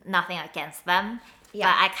 Nothing against them. Yeah.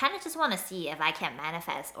 But I kind of just want to see if I can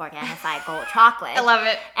manifest Organifi gold chocolate. I love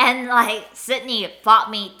it. And like Sydney bought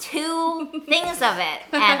me 2 things of it,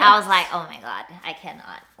 and I was like, oh my god, I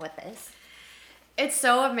cannot with this. It's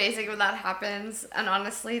so amazing when that happens. And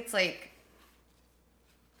honestly, it's like,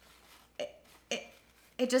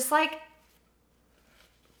 it just like,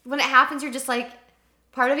 when it happens, you're just like,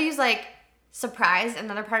 part of you's like surprised, and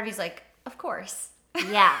another part of you's like, of course.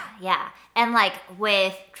 Yeah. And like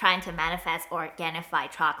with trying to manifest Organifi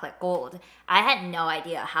chocolate gold, I had no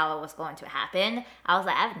idea how it was going to happen. I was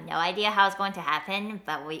like, I have no idea how it's going to happen,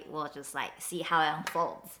 but we will just like see how it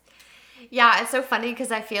unfolds. Yeah, it's so funny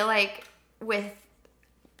because I feel like with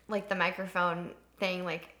like the microphone thing,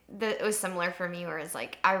 like it was similar for me, where it's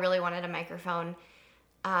like I really wanted a microphone,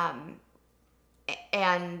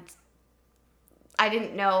 and I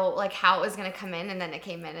didn't know like how it was gonna come in, and then it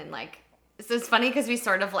came in, and like, so it's funny because we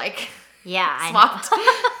sort of like swapped.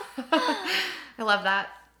 I love that.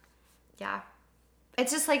 Yeah, it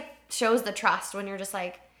just like shows the trust when you're just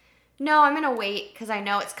like, no, I'm gonna wait because I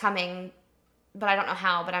know it's coming, but I don't know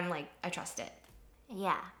how, but I'm like, I trust it.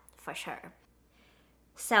 Yeah, for sure.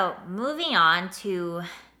 So moving on to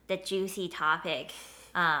the juicy topic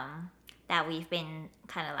that we've been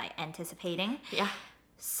kind of like anticipating. Yeah.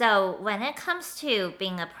 So when it comes to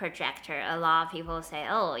being a projector, a lot of people say,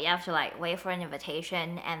 oh, you have to like wait for an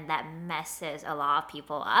invitation, and that messes a lot of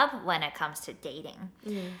people up when it comes to dating.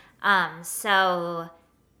 So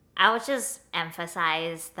I would just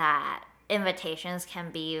emphasize that invitations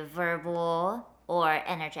can be verbal or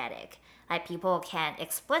energetic. Like people can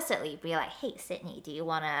explicitly be like, hey, Sydney, do you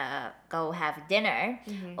want to go have dinner?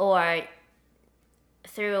 Or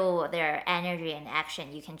through their energy and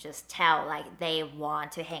action, you can just tell like they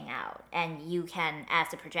want to hang out, and you can,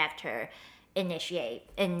 as a projector, initiate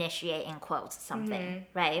in quotes something,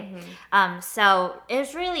 right? So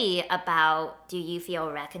it's really about, do you feel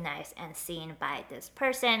recognized and seen by this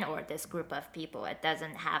person or this group of people? It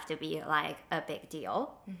doesn't have to be like a big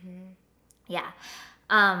deal. Yeah.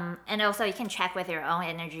 And also you can check with your own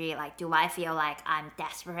energy, like, do I feel like I'm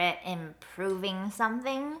desperate in proving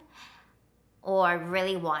something, or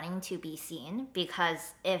really wanting to be seen?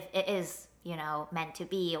 Because if it is, meant to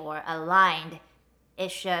be or aligned,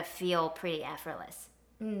 it should feel pretty effortless.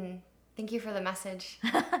 Thank you for the message.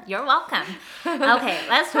 You're welcome. Okay,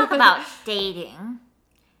 let's talk about dating.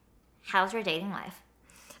 How's your dating life?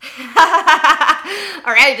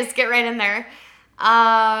 All right, just get right in there.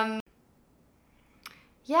 Yeah,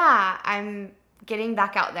 I'm getting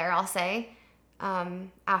back out there, I'll say,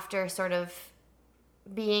 after sort of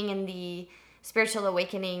being in the spiritual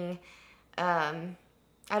awakening. I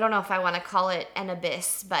don't know if I want to call it an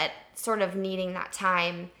abyss, but sort of needing that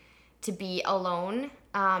time to be alone,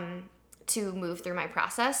 to move through my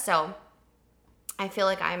process. So I feel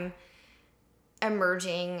like I'm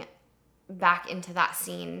emerging back into that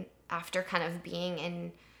scene after kind of being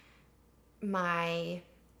in my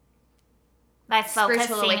Like spiritual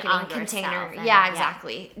focusing awakening on container. yourself. And, Yeah,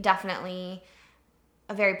 exactly. Definitely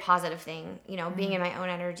a very positive thing, being in my own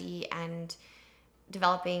energy and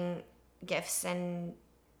developing gifts and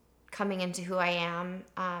coming into who I am.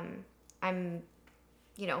 I'm,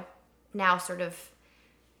 now sort of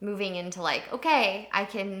moving into like, okay, I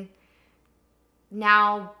can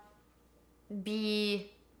now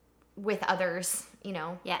be with others.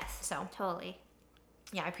 Yes. So, Totally.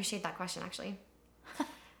 yeah, I appreciate that question actually.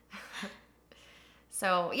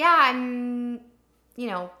 So, yeah,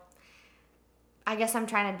 I guess I'm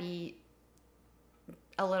trying to be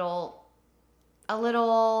a little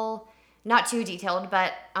not too detailed,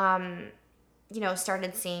 but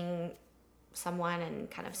started seeing someone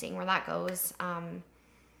and kind of seeing where that goes,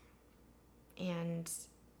 and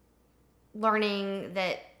learning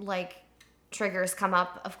that like triggers come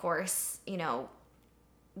up, of course,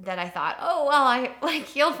 that I thought, oh well, I like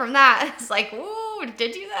healed from that. It's like, ooh,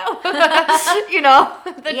 did you though? The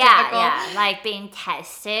typical. Yeah, like being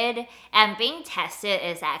tested, and being tested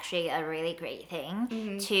is actually a really great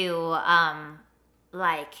thing to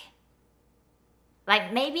like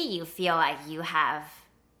maybe you feel like you have,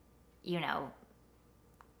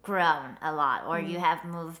 grown a lot, or you have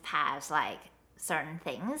moved past like certain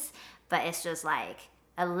things, but it's just like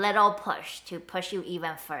a little push to push you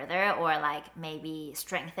even further, or like maybe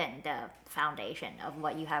strengthen the foundation of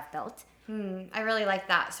what you have built. I really like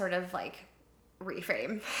that sort of like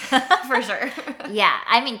reframe for sure. Yeah,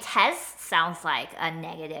 I mean, test sounds like a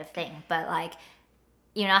negative thing, but like,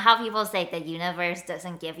 you know how people say the universe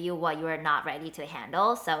doesn't give you what you are not ready to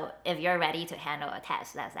handle? So if you're ready to handle a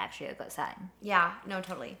test, that's actually a good sign. Yeah, no,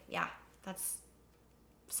 totally. Yeah, that's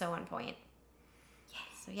so on point.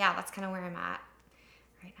 So yeah, that's kind of where I'm at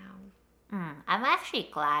right now. I'm actually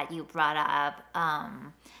glad you brought up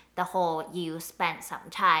the whole you spent some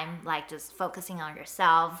time like just focusing on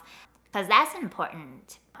yourself, because that's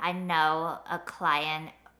important. I know a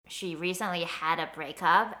client, she recently had a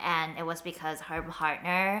breakup, and it was because her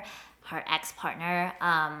ex-partner,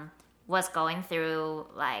 was going through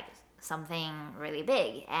like something really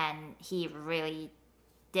big, and he really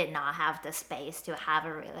did not have the space to have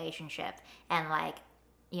a relationship and like,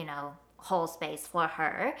 whole space for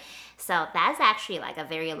her. So that's actually like a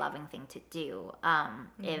very loving thing to do.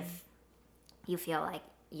 If you feel like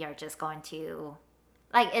you're just going to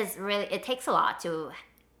like, it takes a lot to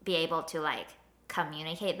be able to like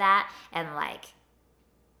communicate that, and like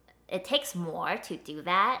it takes more to do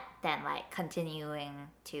that than like continuing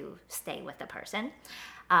to stay with the person.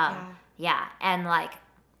 Yeah, and like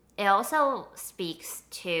it also speaks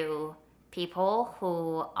to people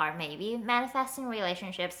who are maybe manifesting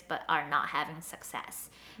relationships but are not having success.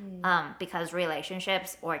 Because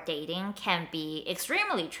relationships or dating can be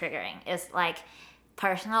extremely triggering. It's like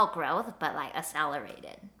personal growth, but like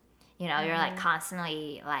accelerated. You're like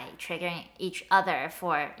constantly like triggering each other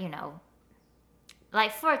for,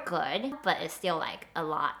 like for good, but it's still like a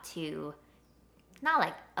lot to, not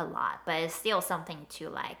like a lot, but it's still something to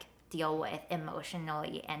like deal with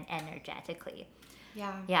emotionally and energetically.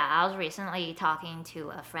 Yeah. Yeah, I was recently talking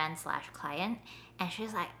to a friend slash client, and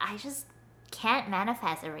she's like, I just can't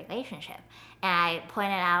manifest a relationship. And I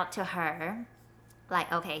pointed out to her, like,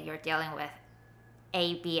 okay, you're dealing with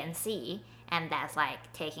A, B, and C, and that's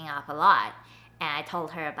like taking up a lot. And I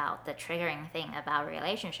told her about the triggering thing about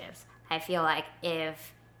relationships. I feel like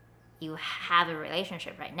if you have a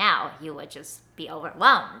relationship right now, you would just be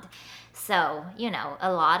overwhelmed. So,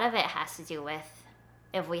 a lot of it has to do with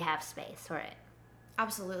if we have space for it.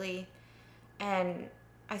 Absolutely. And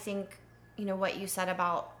I think, what you said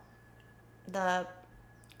about the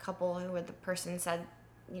couple who the person said,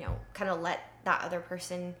 kind of let that other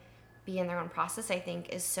person be in their own process, I think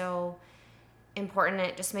is so important. And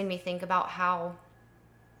it just made me think about how,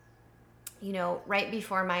 right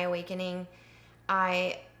before my awakening,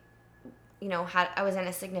 I was in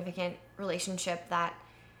a significant relationship that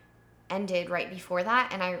ended right before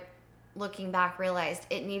that. And I, looking back, realized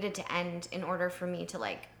it needed to end in order for me to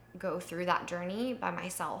like go through that journey by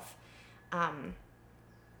myself.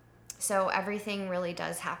 So everything really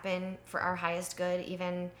does happen for our highest good,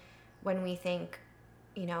 even when we think,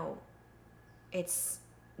 it's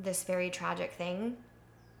this very tragic thing,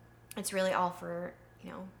 it's really all for,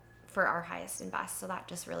 for our highest and best. So that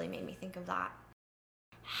just really made me think of that.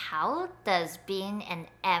 How does being an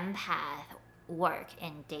empath work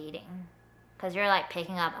in dating? Because you're like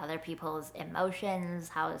picking up other people's emotions.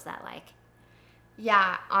 How is that like?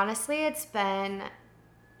 Yeah, honestly,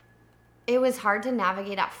 it was hard to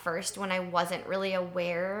navigate at first when I wasn't really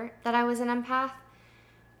aware that I was an empath,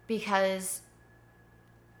 because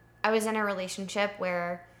I was in a relationship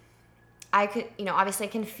where I could, obviously I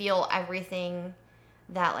can feel everything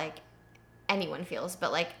that like anyone feels,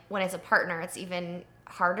 but like when it's a partner, it's even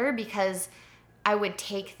harder because I would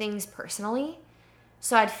take things personally.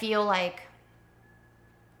 So I'd feel like,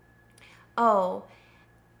 oh,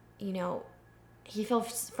 he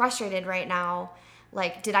feels frustrated right now.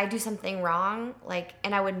 Like, did I do something wrong? Like,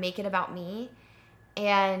 and I would make it about me.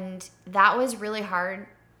 And that was really hard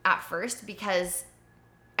at first because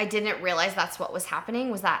I didn't realize that's what was happening,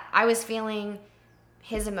 was that I was feeling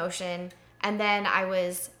his emotion and then I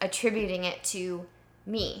was attributing it to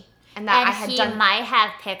me. And that I had he done. might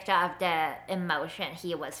have picked up the emotion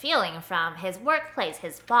he was feeling from his workplace,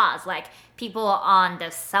 his boss, like people on the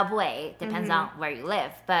subway, depends on where you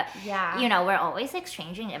live. But, Yeah. we're always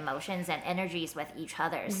exchanging emotions and energies with each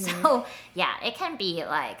other. So, yeah, it can be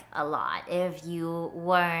like a lot if you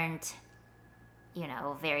weren't,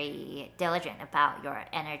 very diligent about your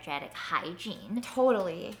energetic hygiene.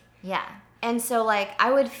 Totally. Yeah. And so, like,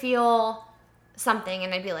 I would feel something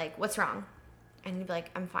and I'd be like, what's wrong? And he'd be like,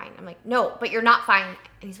 I'm fine. I'm like, no, but you're not fine. And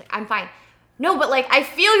he's like, I'm fine. No, but like, I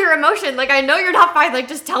feel your emotion. Like, I know you're not fine. Like,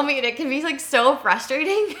 just tell me. And it can be like so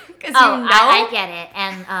frustrating because I get it.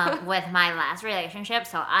 And with my last relationship,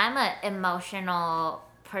 so I'm an emotional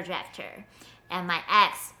projector, and my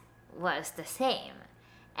ex was the same.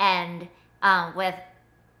 And with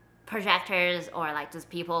projectors or like just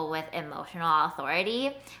people with emotional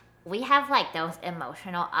authority, we have like those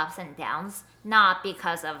emotional ups and downs, not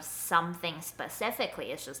because of something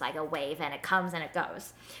specifically. It's just like a wave and it comes and it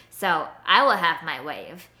goes. So I will have my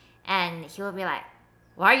wave and he will be like,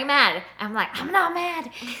 why are you mad? I'm like, I'm not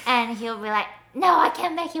mad. And he'll be like, no, I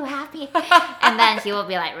can't make you happy. And then he will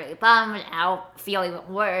be like really bummed and I'll feel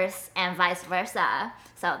even worse and vice versa.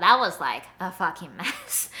 So that was like a fucking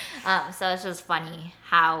mess. So it's just funny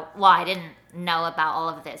how, I didn't know about all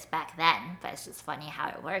of this back then, but it's just funny how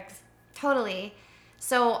it works. Totally.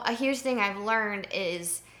 So a huge thing I've learned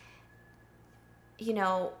is,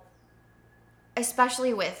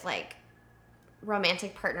 especially with like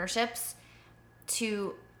romantic partnerships,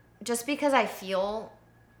 to just because I feel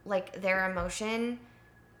like their emotion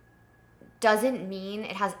doesn't mean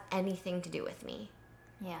it has anything to do with me.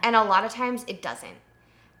 Yeah. And a lot of times it doesn't.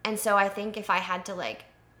 And so I think if I had to like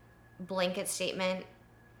blanket statement,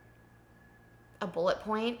 a bullet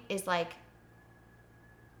point is like,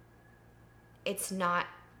 it's not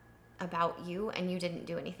about you and you didn't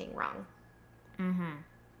do anything wrong.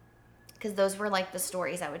 Because those were like the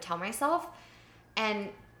stories I would tell myself. And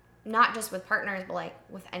not just with partners, but like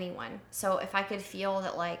with anyone. So if I could feel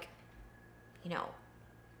that like,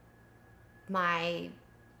 my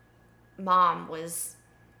mom was,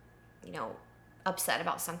 upset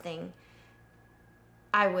about something,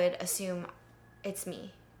 I would assume it's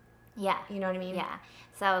me. Yeah. You know what I mean? Yeah.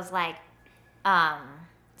 So I was like,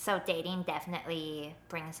 so dating definitely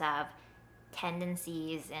brings up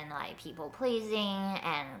tendencies in like people pleasing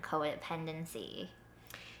and codependency.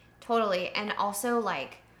 Totally. And also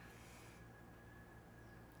like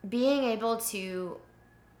being able to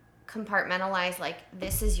compartmentalize, like,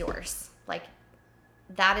 this is yours. Like,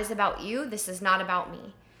 that is about you. This is not about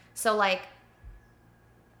me. So like,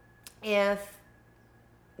 if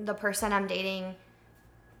the person I'm dating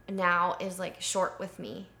now is like short with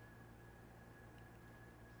me,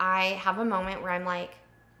 I have a moment where I'm like,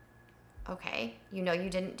 okay, you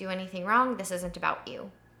didn't do anything wrong. This isn't about you.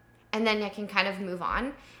 And then I can kind of move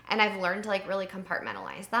on. And I've learned to like really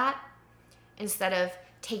compartmentalize that instead of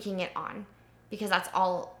taking it on, because that's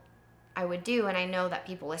all I would do. And I know that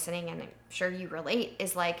people listening, and I'm sure you relate,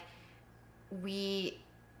 is like,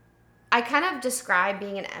 I kind of describe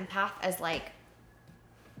being an empath as like,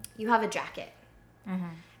 you have a jacket.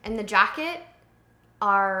 And the jacket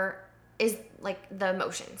is like the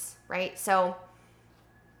emotions, right? So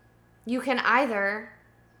you can either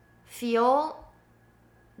feel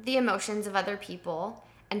the emotions of other people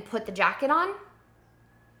and put the jacket on,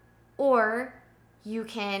 or you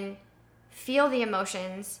can feel the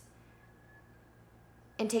emotions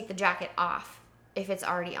and take the jacket off if it's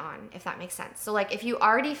already on, if that makes sense. So like, if you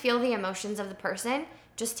already feel the emotions of the person,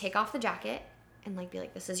 just take off the jacket and like be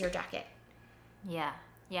like, this is your jacket. Yeah.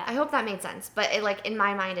 Yeah. I hope that made sense, but it, like, in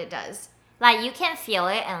my mind it does. Like, you can feel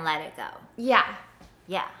it and let it go. Yeah.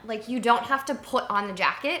 Yeah. Like, you don't have to put on the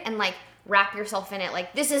jacket and, like, wrap yourself in it.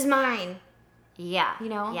 Like, this is mine. Yeah. You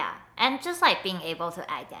know? Yeah. And just, like, being able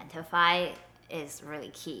to identify is really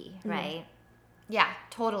key, right? Yeah,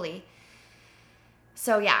 totally.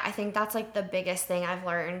 So, yeah, I think that's, like, the biggest thing I've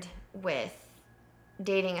learned with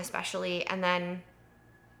dating especially. And then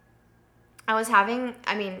I was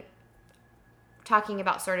talking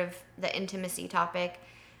about sort of the intimacy topic,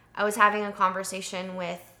 I was having a conversation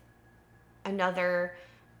with another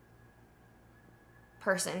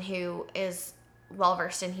person who is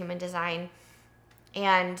well-versed in human design.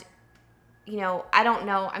 And, you know, I don't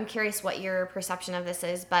know, I'm curious what your perception of this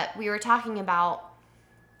is, but we were talking about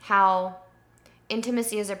how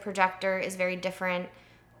intimacy as a projector is very different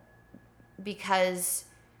because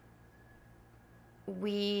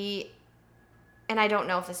and I don't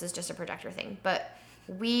know if this is just a projector thing, but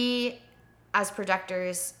we as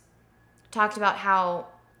projectors talked about how,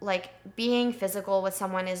 like, being physical with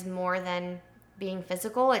someone is more than being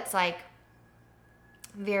physical. It's, like,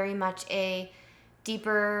 very much a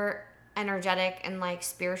deeper, energetic, and, like,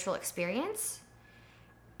 spiritual experience.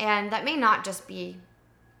 And that may not just be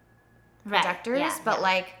projectors, Right. Yeah, but, yeah.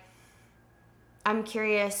 like, I'm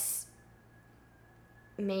curious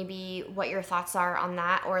maybe what your thoughts are on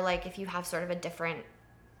that, or, like, if you have sort of a different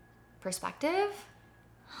perspective.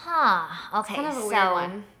 Okay, Kind of a so weird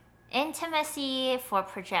one. intimacy for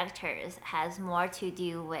projectors has more to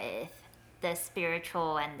do with the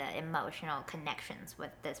spiritual and the emotional connections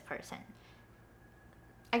with this person.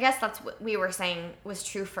 I guess that's what we were saying was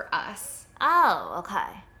true for us. Oh,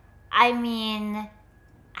 okay. I mean,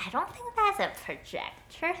 I don't think that's a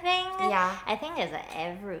projector thing. Yeah. I think it's an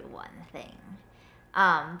everyone thing.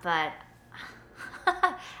 But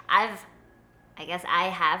I guess I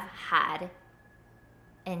have had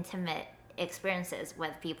intimate experiences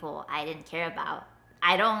with people I didn't care about.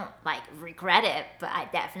 I don't, like, regret it, but I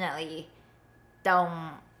definitely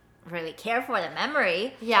don't really care for the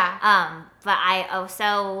memory. Yeah. But I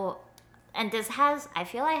also, and I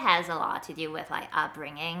feel like has a lot to do with, like,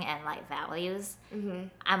 upbringing and, like, values. Mm-hmm.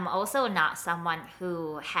 I'm also not someone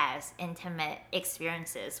who has intimate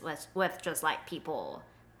experiences with just, like, people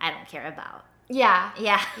I don't care about. Yeah.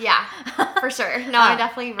 Yeah. Yeah. For sure. No, I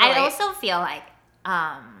definitely relate. I also feel like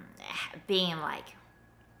being, like,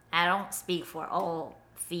 I don't speak for all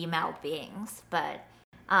female beings, but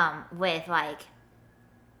with, like,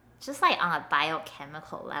 just, like, on a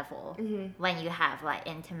biochemical level, when you have, like,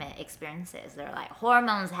 intimate experiences, there are, like,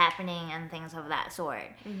 hormones happening and things of that sort.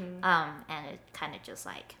 And it kind of just,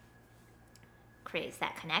 like, creates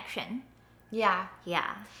that connection. Yeah.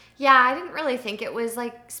 Yeah. Yeah, I didn't really think it was,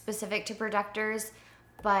 like, specific to projectors,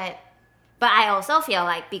 but I also feel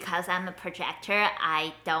like because I'm a projector,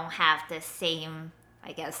 I don't have the same,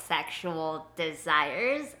 I guess, sexual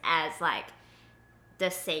desires as, like,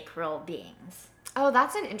 the sacral beings. oh,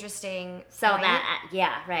 that's an interesting So point.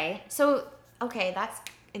 yeah, right? So, okay, that's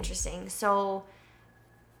interesting. So,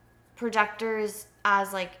 projectors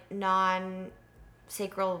as, like,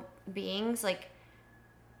 non-sacral beings, like,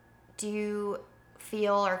 do you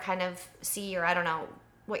feel or kind of see, or I don't know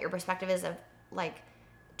what your perspective is of, like,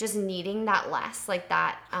 just needing that less, like,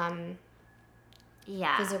 that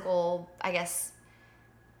Yeah. physical, I guess,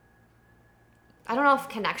 I don't know if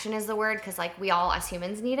connection is the word, because, like, we all as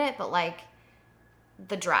humans need it, but, like,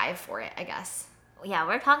 the drive for it, I guess. Yeah,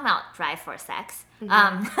 we're talking about drive for sex.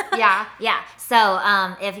 Yeah. Yeah. So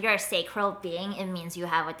if you're a sacral being, it means you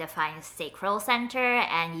have a defined sacral center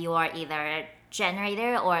and you are either a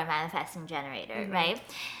generator or a manifesting generator, right?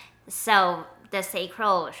 So the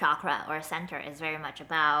sacral chakra or center is very much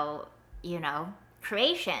about, you know,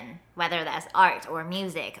 creation, whether that's art or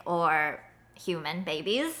music or human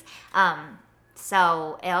babies.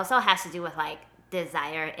 So it also has to do with, like,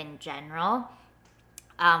 desire in general.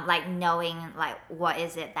 Like, knowing, like, what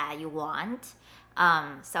is it that you want.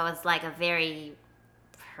 So it's, like, a very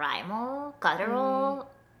primal, guttural,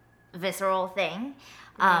 visceral thing.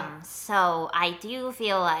 So I do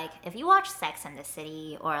feel like if you watch Sex and the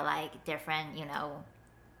City or, like, different, you know,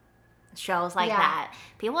 shows like that,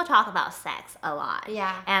 people talk about sex a lot.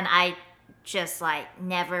 Yeah. And I just, like,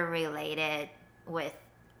 never related with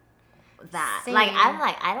that. Same. Like, I'm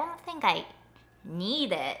like, I don't think I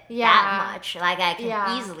need it Yeah. that much. Like, I can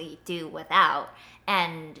Yeah. easily do without.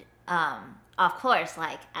 And of course,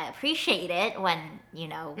 like, I appreciate it when, you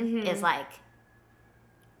know, it's, like,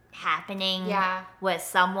 happening with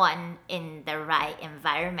someone in the right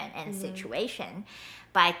environment and situation.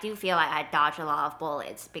 But I do feel like I dodge a lot of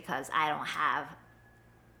bullets because I don't have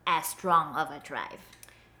as strong of a drive.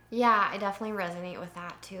 Yeah, I definitely resonate with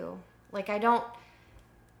that too. Like,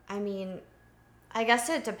 I mean, I guess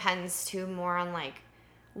it depends too more on like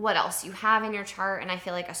what else you have in your chart, and I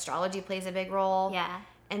feel like astrology plays a big role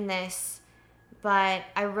in this. But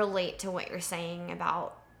I relate to what you're saying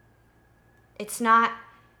about it's not.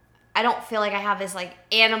 I don't feel like I have this like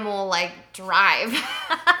animal like drive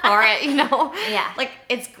for it, you know? Yeah. Like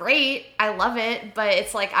it's great. I love it, but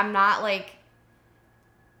it's like I'm not like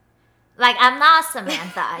I'm not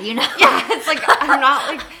Samantha, you know? yeah, it's like I'm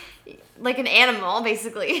not like an animal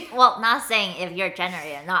basically. Well, not saying if you're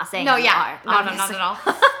generator, not saying No, you yeah. are. No, not at all.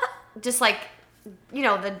 Just like you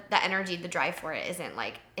know, the energy, the drive for it isn't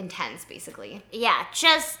like intense basically. Yeah,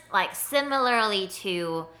 just like similarly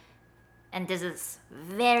to, and this is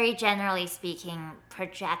very generally speaking,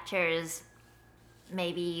 projectors,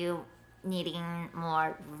 maybe you needing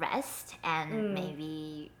more rest and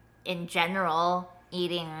maybe in general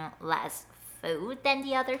eating less food than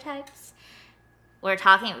the other types. We're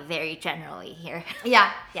talking very generally here.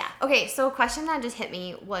 Yeah. Yeah. Okay, so a question that just hit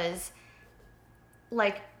me was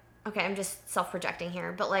like, okay, I'm just self-projecting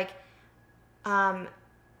here, but like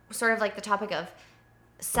sort of like the topic of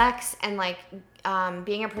sex and like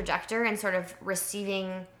being a projector and sort of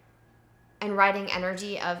receiving and writing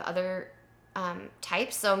energy of other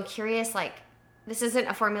types. So I'm curious, like, this isn't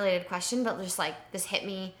a formulated question, but just like this hit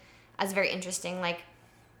me as very interesting. Like,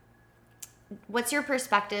 what's your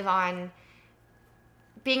perspective on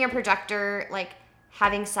being a projector, like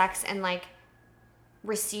having sex and like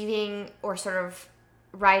receiving or sort of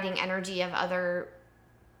writing energy of other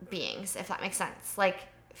beings, if that makes sense? Like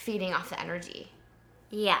feeding off the energy.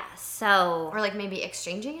 Yeah, so... Or like maybe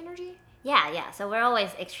exchanging energy? Yeah. So we're always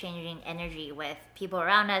exchanging energy with people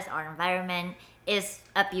around us. Our environment is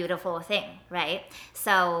a beautiful thing, right?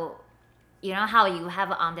 So you know how you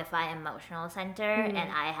have an undefined emotional center and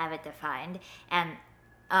I have it defined? And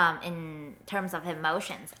in terms of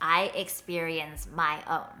emotions, I experience my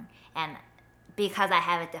own. And because I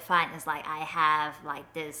have it defined, it's like I have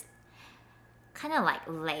like this kind of like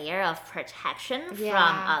layer of protection from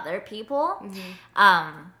other people.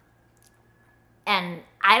 And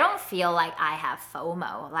I don't feel like I have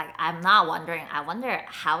FOMO. Like, I'm not wondering. I wonder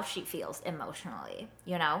how she feels emotionally,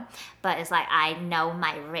 you know? But it's like I know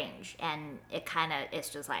my range. And it kind of, it's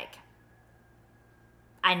just like,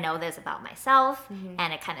 I know this about myself.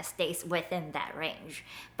 And it kind of stays within that range.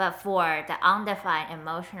 But for the undefined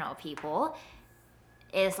emotional people,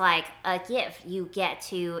 it's like a gift. You get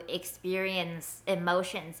to experience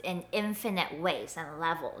emotions in infinite ways and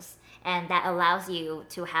levels. And that allows you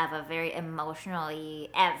to have a very emotionally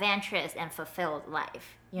adventurous and fulfilled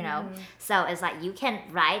life, you know? So it's like you can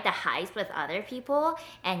ride the highs with other people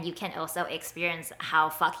and you can also experience how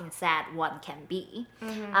fucking sad one can be.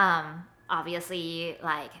 Obviously,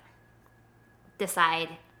 like, decide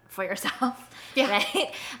for yourself,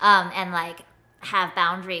 right? And like have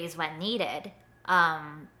boundaries when needed.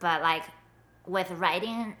 But like with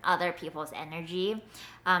writing other people's energy,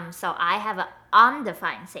 so I have an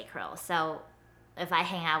undefined sacral. So if I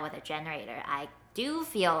hang out with a generator, I do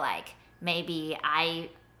feel like maybe I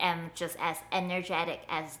am just as energetic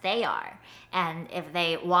as they are. And if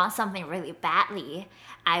they want something really badly,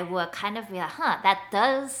 I would kind of be like, that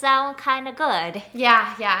does sound kind of good.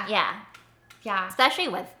 Yeah. Especially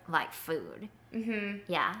with like food.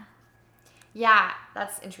 Yeah,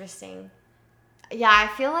 that's interesting. Yeah, I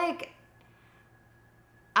feel like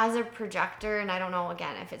as a projector, and I don't know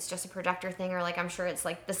again if it's just a projector thing or like I'm sure it's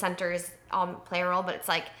like the centers play a role, but it's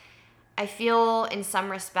like I feel in some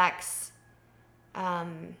respects I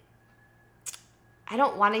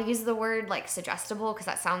don't want to use the word like suggestible because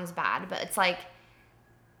that sounds bad, but it's like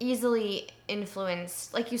easily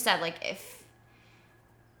influenced. Like you said, like if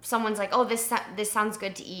someone's like, oh, this sounds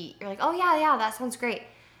good to eat, you're like, oh yeah, that sounds great.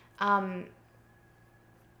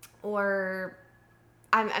 Or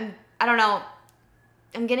I don't know.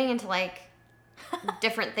 I'm getting into like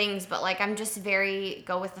different things, but like I'm just very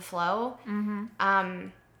go with the flow.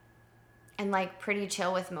 And like pretty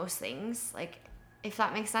chill with most things, like if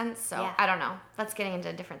that makes sense. So I don't know. That's getting into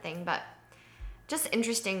a different thing, but just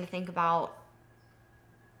interesting to think about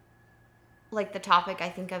like the topic I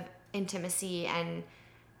think of intimacy and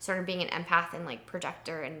sort of being an empath and like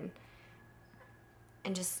projector and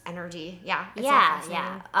just energy. Yeah. It's all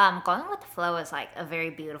fascinating. Going with the flow is like a very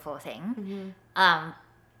beautiful thing.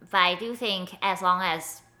 But I do think as long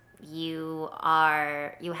as you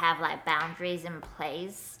have like boundaries in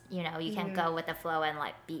place, you know, you can go with the flow and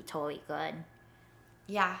like be totally good.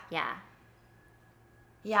 Yeah. Yeah.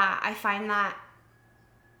 Yeah, I find that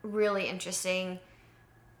really interesting.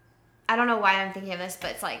 I don't know why I'm thinking of this,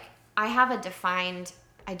 but it's like I have a defined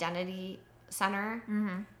identity center.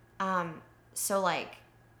 So like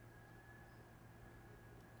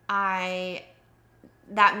I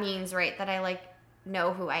that means, right, that I like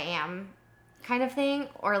know who I am kind of thing,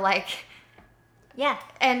 or like, Yeah.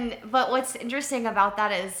 But what's interesting about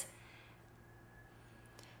that is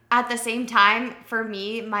at the same time, for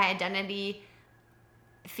me, my identity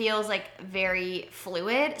feels like very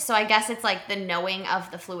fluid. So I guess it's like the knowing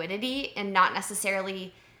of the fluidity and not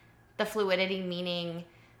necessarily the fluidity meaning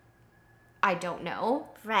I don't know.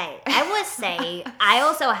 Right. I would say I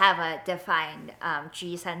also have a defined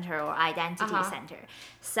G center or identity center.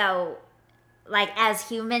 So, like, as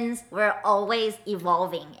humans, we're always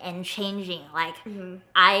evolving and changing. Like,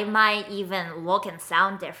 I might even look and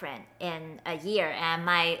sound different in a year.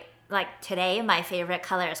 And today, my favorite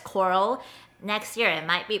color is coral. Next year, it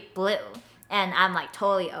might be blue. And I'm, like,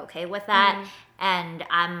 totally okay with that. And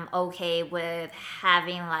I'm okay with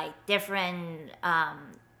having, like, different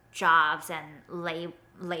jobs and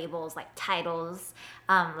labels, like titles,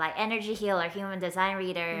 like energy healer, human design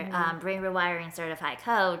reader, brain rewiring certified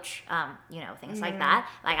coach, things like that.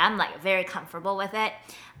 Like, I'm like very comfortable with it.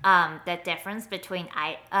 The difference between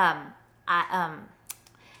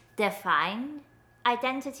defined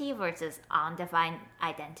identity versus undefined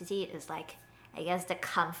identity is, like, I guess the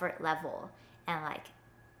comfort level and like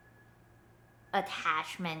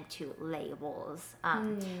attachment to labels.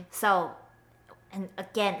 So, and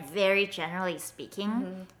again, very generally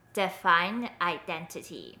speaking, defined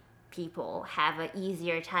identity people have an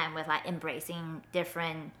easier time with, like, embracing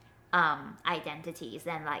different identities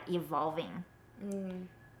and, like, evolving.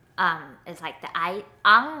 It's like the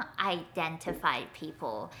unidentified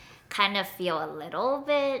people kind of feel a little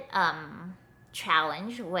bit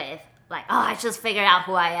challenged with, like, oh, I just figured out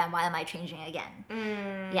who I am. Why am I changing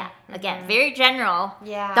again? Yeah. Again, very general.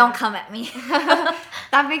 Yeah. Don't come at me.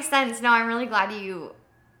 That makes sense. No, I'm really glad you,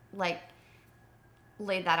 like,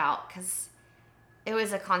 laid that out, because it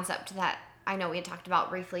was a concept that I know we had talked about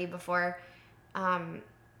briefly before, that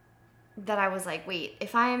I was like, wait,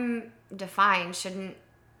 if I'm defined, shouldn't,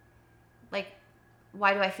 like,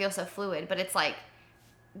 why do I feel so fluid? But it's like,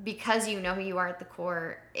 because you know who you are at the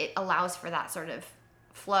core, it allows for that sort of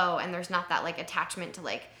flow, and there's not that, like, attachment to,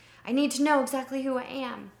 like, I need to know exactly who I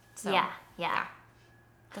am. So yeah.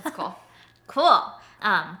 That's cool. Cool.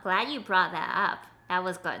 Glad you brought that up. That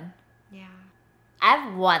was good. Yeah. I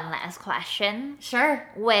have one last question. Sure.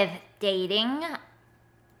 With dating,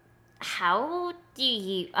 how do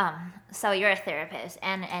you so you're a therapist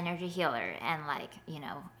and an energy healer, and, like,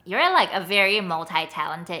 you're like a very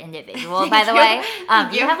multi-talented individual, by the way.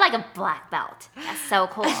 You have like a black belt. That's so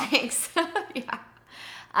cool. Thanks. Yeah.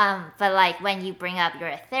 But, like, when you bring up you're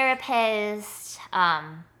a therapist,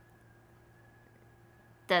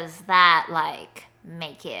 does that, like,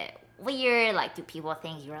 make it weird? Like, do people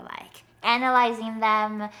think you're, like, analyzing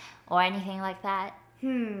them or anything like that?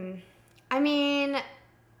 I mean,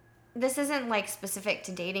 this isn't, like, specific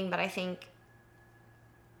to dating, but I think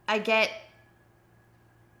I get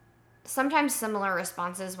sometimes similar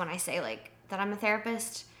responses when I say, like, that I'm a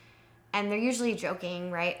therapist, and they're usually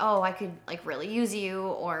joking, right? Oh, I could, like, really use you,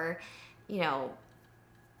 or,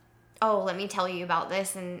 oh, let me tell you about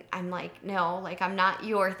this, and I'm like, no, like, I'm not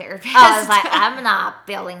your therapist. I was like, I'm not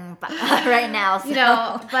billing right now,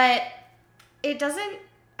 so. But it doesn't,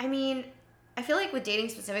 I mean, I feel like with dating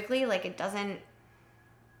specifically, like, it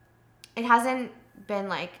hasn't been,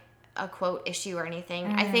 like, a quote issue or anything.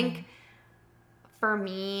 I think for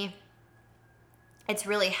me, it's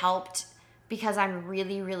really helped because I'm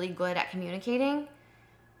really, really good at communicating,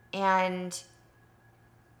 and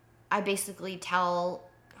I basically tell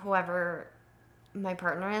whoever my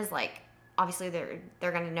partner is, like, obviously they're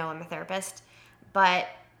going to know I'm a therapist, but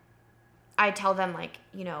I tell them, like,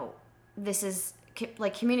 this is,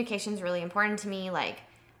 like, communication is really important to me. Like,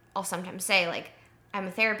 I'll sometimes say, like, I'm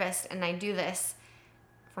a therapist and I do this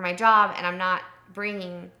for my job, and I'm not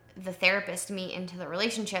bringing the therapist me into the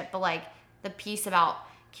relationship, but, like, the piece about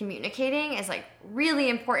communicating is, like, really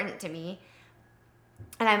important to me,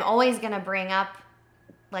 and I'm always going to bring up,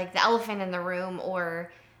 like, the elephant in the room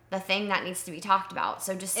or the thing that needs to be talked about.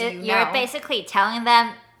 So just so you know. You're basically telling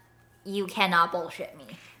them you cannot bullshit me.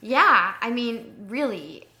 Yeah. I mean,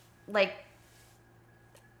 really, like,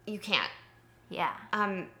 you can't. Yeah.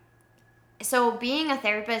 So being a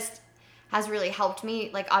therapist has really helped me,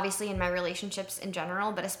 like, obviously in my relationships in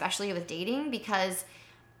general, but especially with dating, because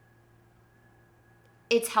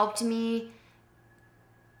it's helped me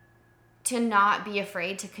to not be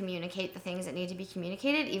afraid to communicate the things that need to be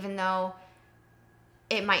communicated, even though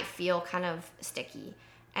it might feel kind of sticky.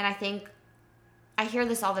 And I think I hear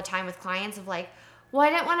this all the time with clients of, like, well, I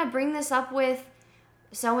didn't want to bring this up with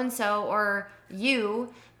so-and-so or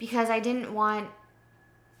you because I didn't want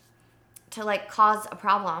to like cause a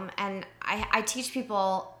problem. And I teach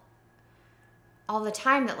people all the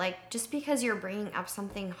time that like just because you're bringing up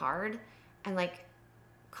something hard and like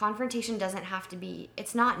confrontation doesn't have to be,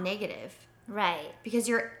 it's not negative. Right. Because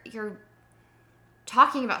you're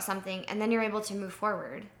talking about something and then you're able to move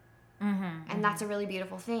forward. And that's a really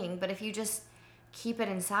beautiful thing. But if you just keep it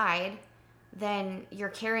inside, then you're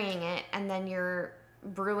carrying it and then you're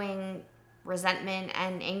brewing resentment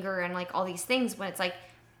and anger and like all these things when it's like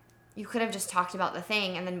you could have just talked about the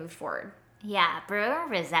thing and then moved forward. Yeah, brewing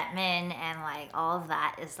resentment and like all of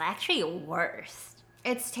that is actually worse.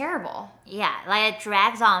 It's terrible. Yeah, like it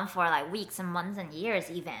drags on for like weeks and months and years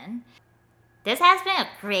even. This has been a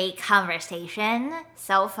great conversation,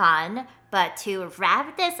 so fun. But to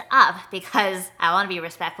wrap this up, because I want to be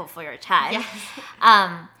respectful for your time,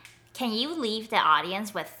 Yes. Can you leave the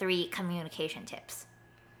audience with 3 communication tips?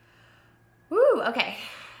 Woo, okay.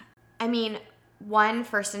 I mean, one,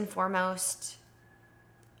 first and foremost,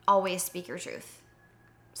 always speak your truth.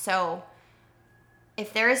 So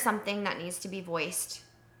if there is something that needs to be voiced,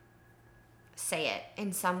 say it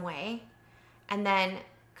in some way. And then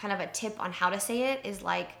kind of a tip on how to say it is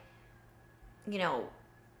like, you know,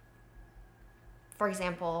 for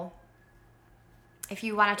example, if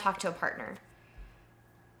you want to talk to a partner,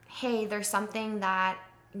 hey, there's something that,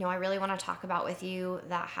 you know, I really want to talk about with you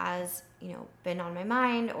that has, you know, been on my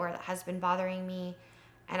mind or that has been bothering me.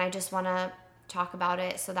 And I just want to talk about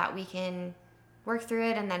it so that we can work through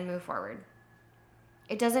it and then move forward.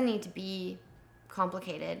 It doesn't need to be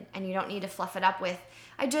complicated and you don't need to fluff it up with,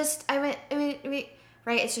 right?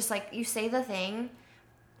 It's just like you say the thing,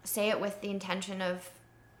 say it with the intention of,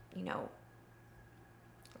 you know,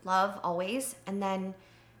 love always, and then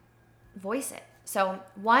voice it. So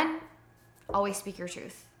 1, always speak your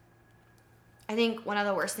truth. I think one of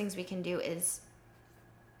the worst things we can do is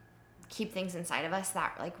keep things inside of us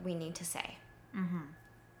that like we need to say.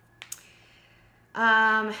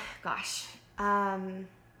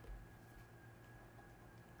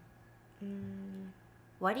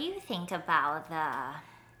 What do you think about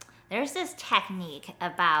there's this technique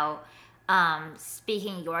about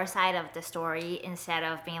speaking your side of the story instead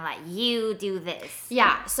of being like, you do this.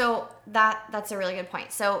 Yeah, so that's a really good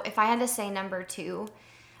point. So if I had to say number 2,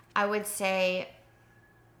 I would say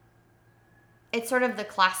it's sort of the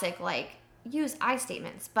classic, like, use I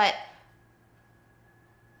statements, but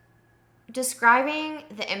describing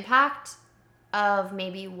the impact of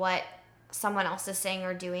maybe what someone else is saying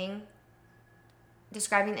or doing,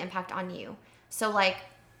 describing the impact on you. So like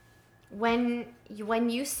when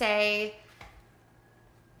you say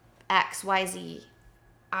X, Y, Z,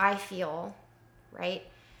 I feel, right?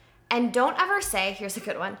 And don't ever say, here's a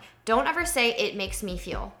good one, don't ever say it makes me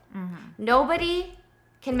feel. Nobody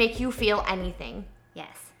can make you feel anything.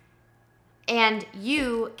 Yes. And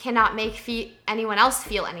you cannot make anyone else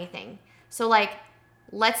feel anything. So like,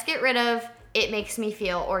 let's get rid of it makes me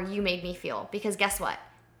feel or you made me feel. Because guess what?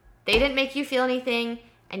 They didn't make you feel anything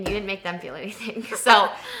and you didn't make them feel anything. So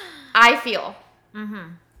I feel.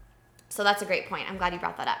 So that's a great point. I'm glad you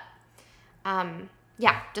brought that up.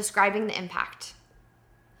 Yeah, describing the impact.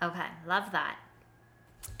 Okay, love that.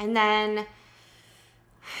 And then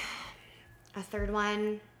a third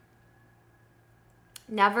one,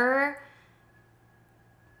 never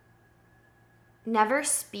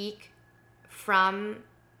speak from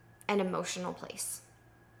an emotional place.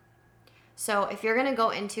 So if you're going to go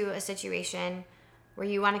into a situation where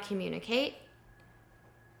you want to communicate,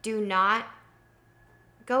 do not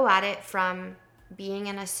go at it from being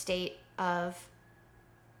in a state of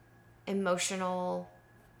emotional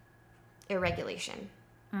irregulation.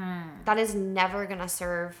 That is never going to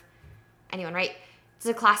serve anyone, right? It's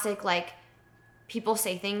a classic, like, people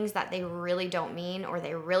say things that they really don't mean or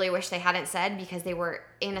they really wish they hadn't said because they were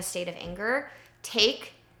in a state of anger.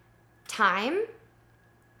 Take time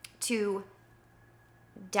to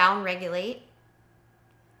down-regulate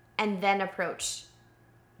and then approach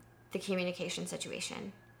the communication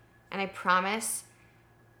situation. And I promise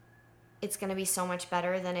it's going to be so much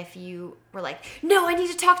better than if you were like, no, I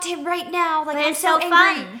need to talk to him right now. Like, but I'm it's so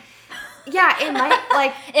angry. Fun. Yeah, it might,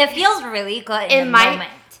 like... it feels really good in the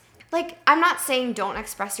moment. Like, I'm not saying don't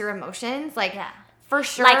express your emotions. Like, for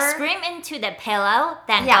sure. Like, scream into the pillow,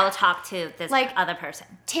 then go talk to this other person.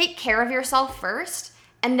 Take care of yourself first,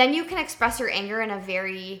 and then you can express your anger in a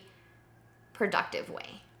very productive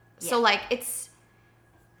way. Yeah. So, like, if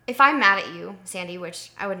I'm mad at you, Sandy,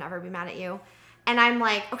 which I would never be mad at you, and I'm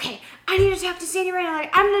like, okay, I need to talk to Sandy right now.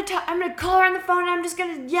 Like, I'm gonna call her on the phone, and I'm just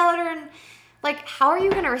gonna yell at her, and, like, how are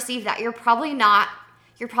you gonna receive that? You're probably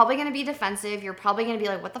gonna be defensive. You're probably gonna be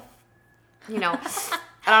like, what the you know, I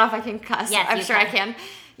don't know if I can cuss. Yes, I'm sure can. I can.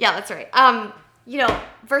 Yeah, that's right.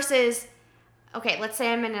 Versus, okay, let's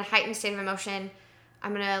say I'm in a heightened state of emotion.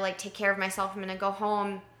 I'm going to like take care of myself. I'm going to go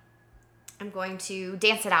home. I'm going to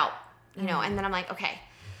dance it out, and then I'm like, okay,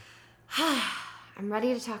 I'm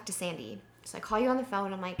ready to talk to Sandy. So I call you on the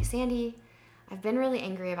phone. I'm like, Sandy, I've been really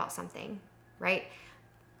angry about something, right?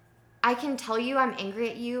 I can tell you I'm angry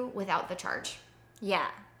at you without the charge. Yeah.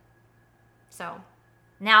 So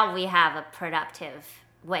now we have a productive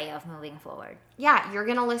way of moving forward. Yeah, you're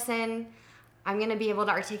going to listen. I'm going to be able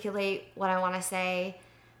to articulate what I want to say,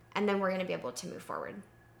 and then we're going to be able to move forward.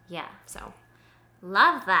 Yeah. So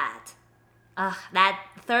love that. That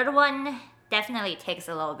third one definitely takes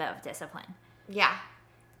a little bit of discipline. Yeah,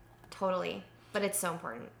 totally. But it's so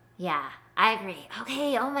important. Yeah, I agree.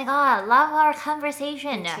 Okay, oh my god, love our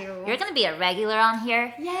conversation. Me too. You're gonna be a regular on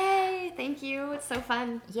here. Yay, thank you. It's so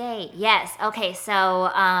fun. Yay, yes. Okay,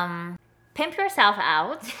 so, pimp yourself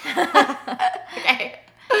out. Okay.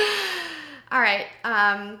 All right.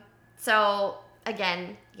 So,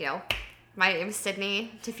 again, my name is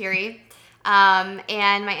Sydney Tafuri.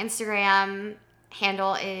 And my Instagram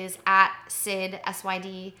handle is at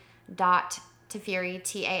syd.tafuri,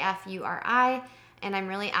 Tafuri. And I'm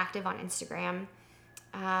really active on Instagram.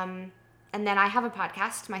 And then I have a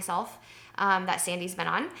podcast myself that Sandy's been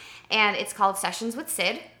on. And it's called Sessions with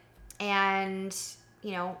Syd. And,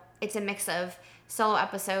 it's a mix of solo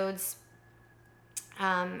episodes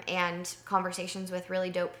and conversations with really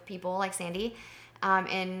dope people like Sandy.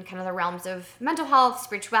 In kind of the realms of mental health,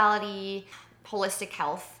 spirituality, holistic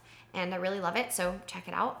health, and I really love it, so check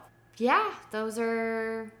it out. Yeah, those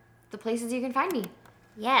are the places you can find me.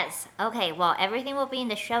 Yes, okay, well, everything will be in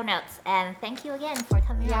the show notes, and thank you again for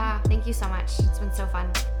coming on. Yeah, thank you so much. It's been so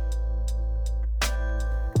fun.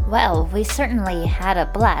 Well, we certainly had a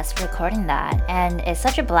blast recording that, and it's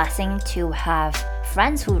such a blessing to have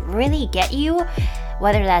friends who really get you,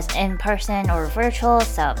 whether that's in person or virtual.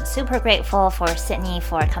 So I'm super grateful for Sydney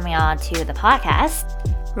for coming on to the podcast.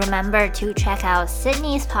 Remember to check out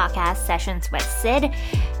Sydney's podcast, Sessions with Syd,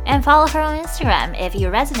 and follow her on Instagram. If you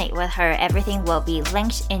resonate with her, everything will be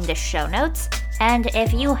linked in the show notes. And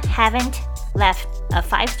if you haven't left a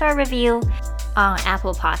 5-star review on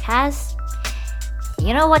Apple Podcasts,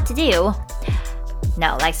 you know what to do.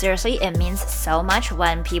 No, like seriously, it means so much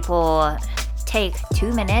when people take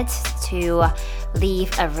 2 minutes to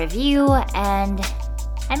leave a review, and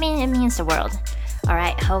it means the world.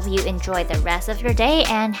 Alright, hope you enjoy the rest of your day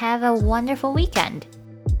and have a wonderful weekend.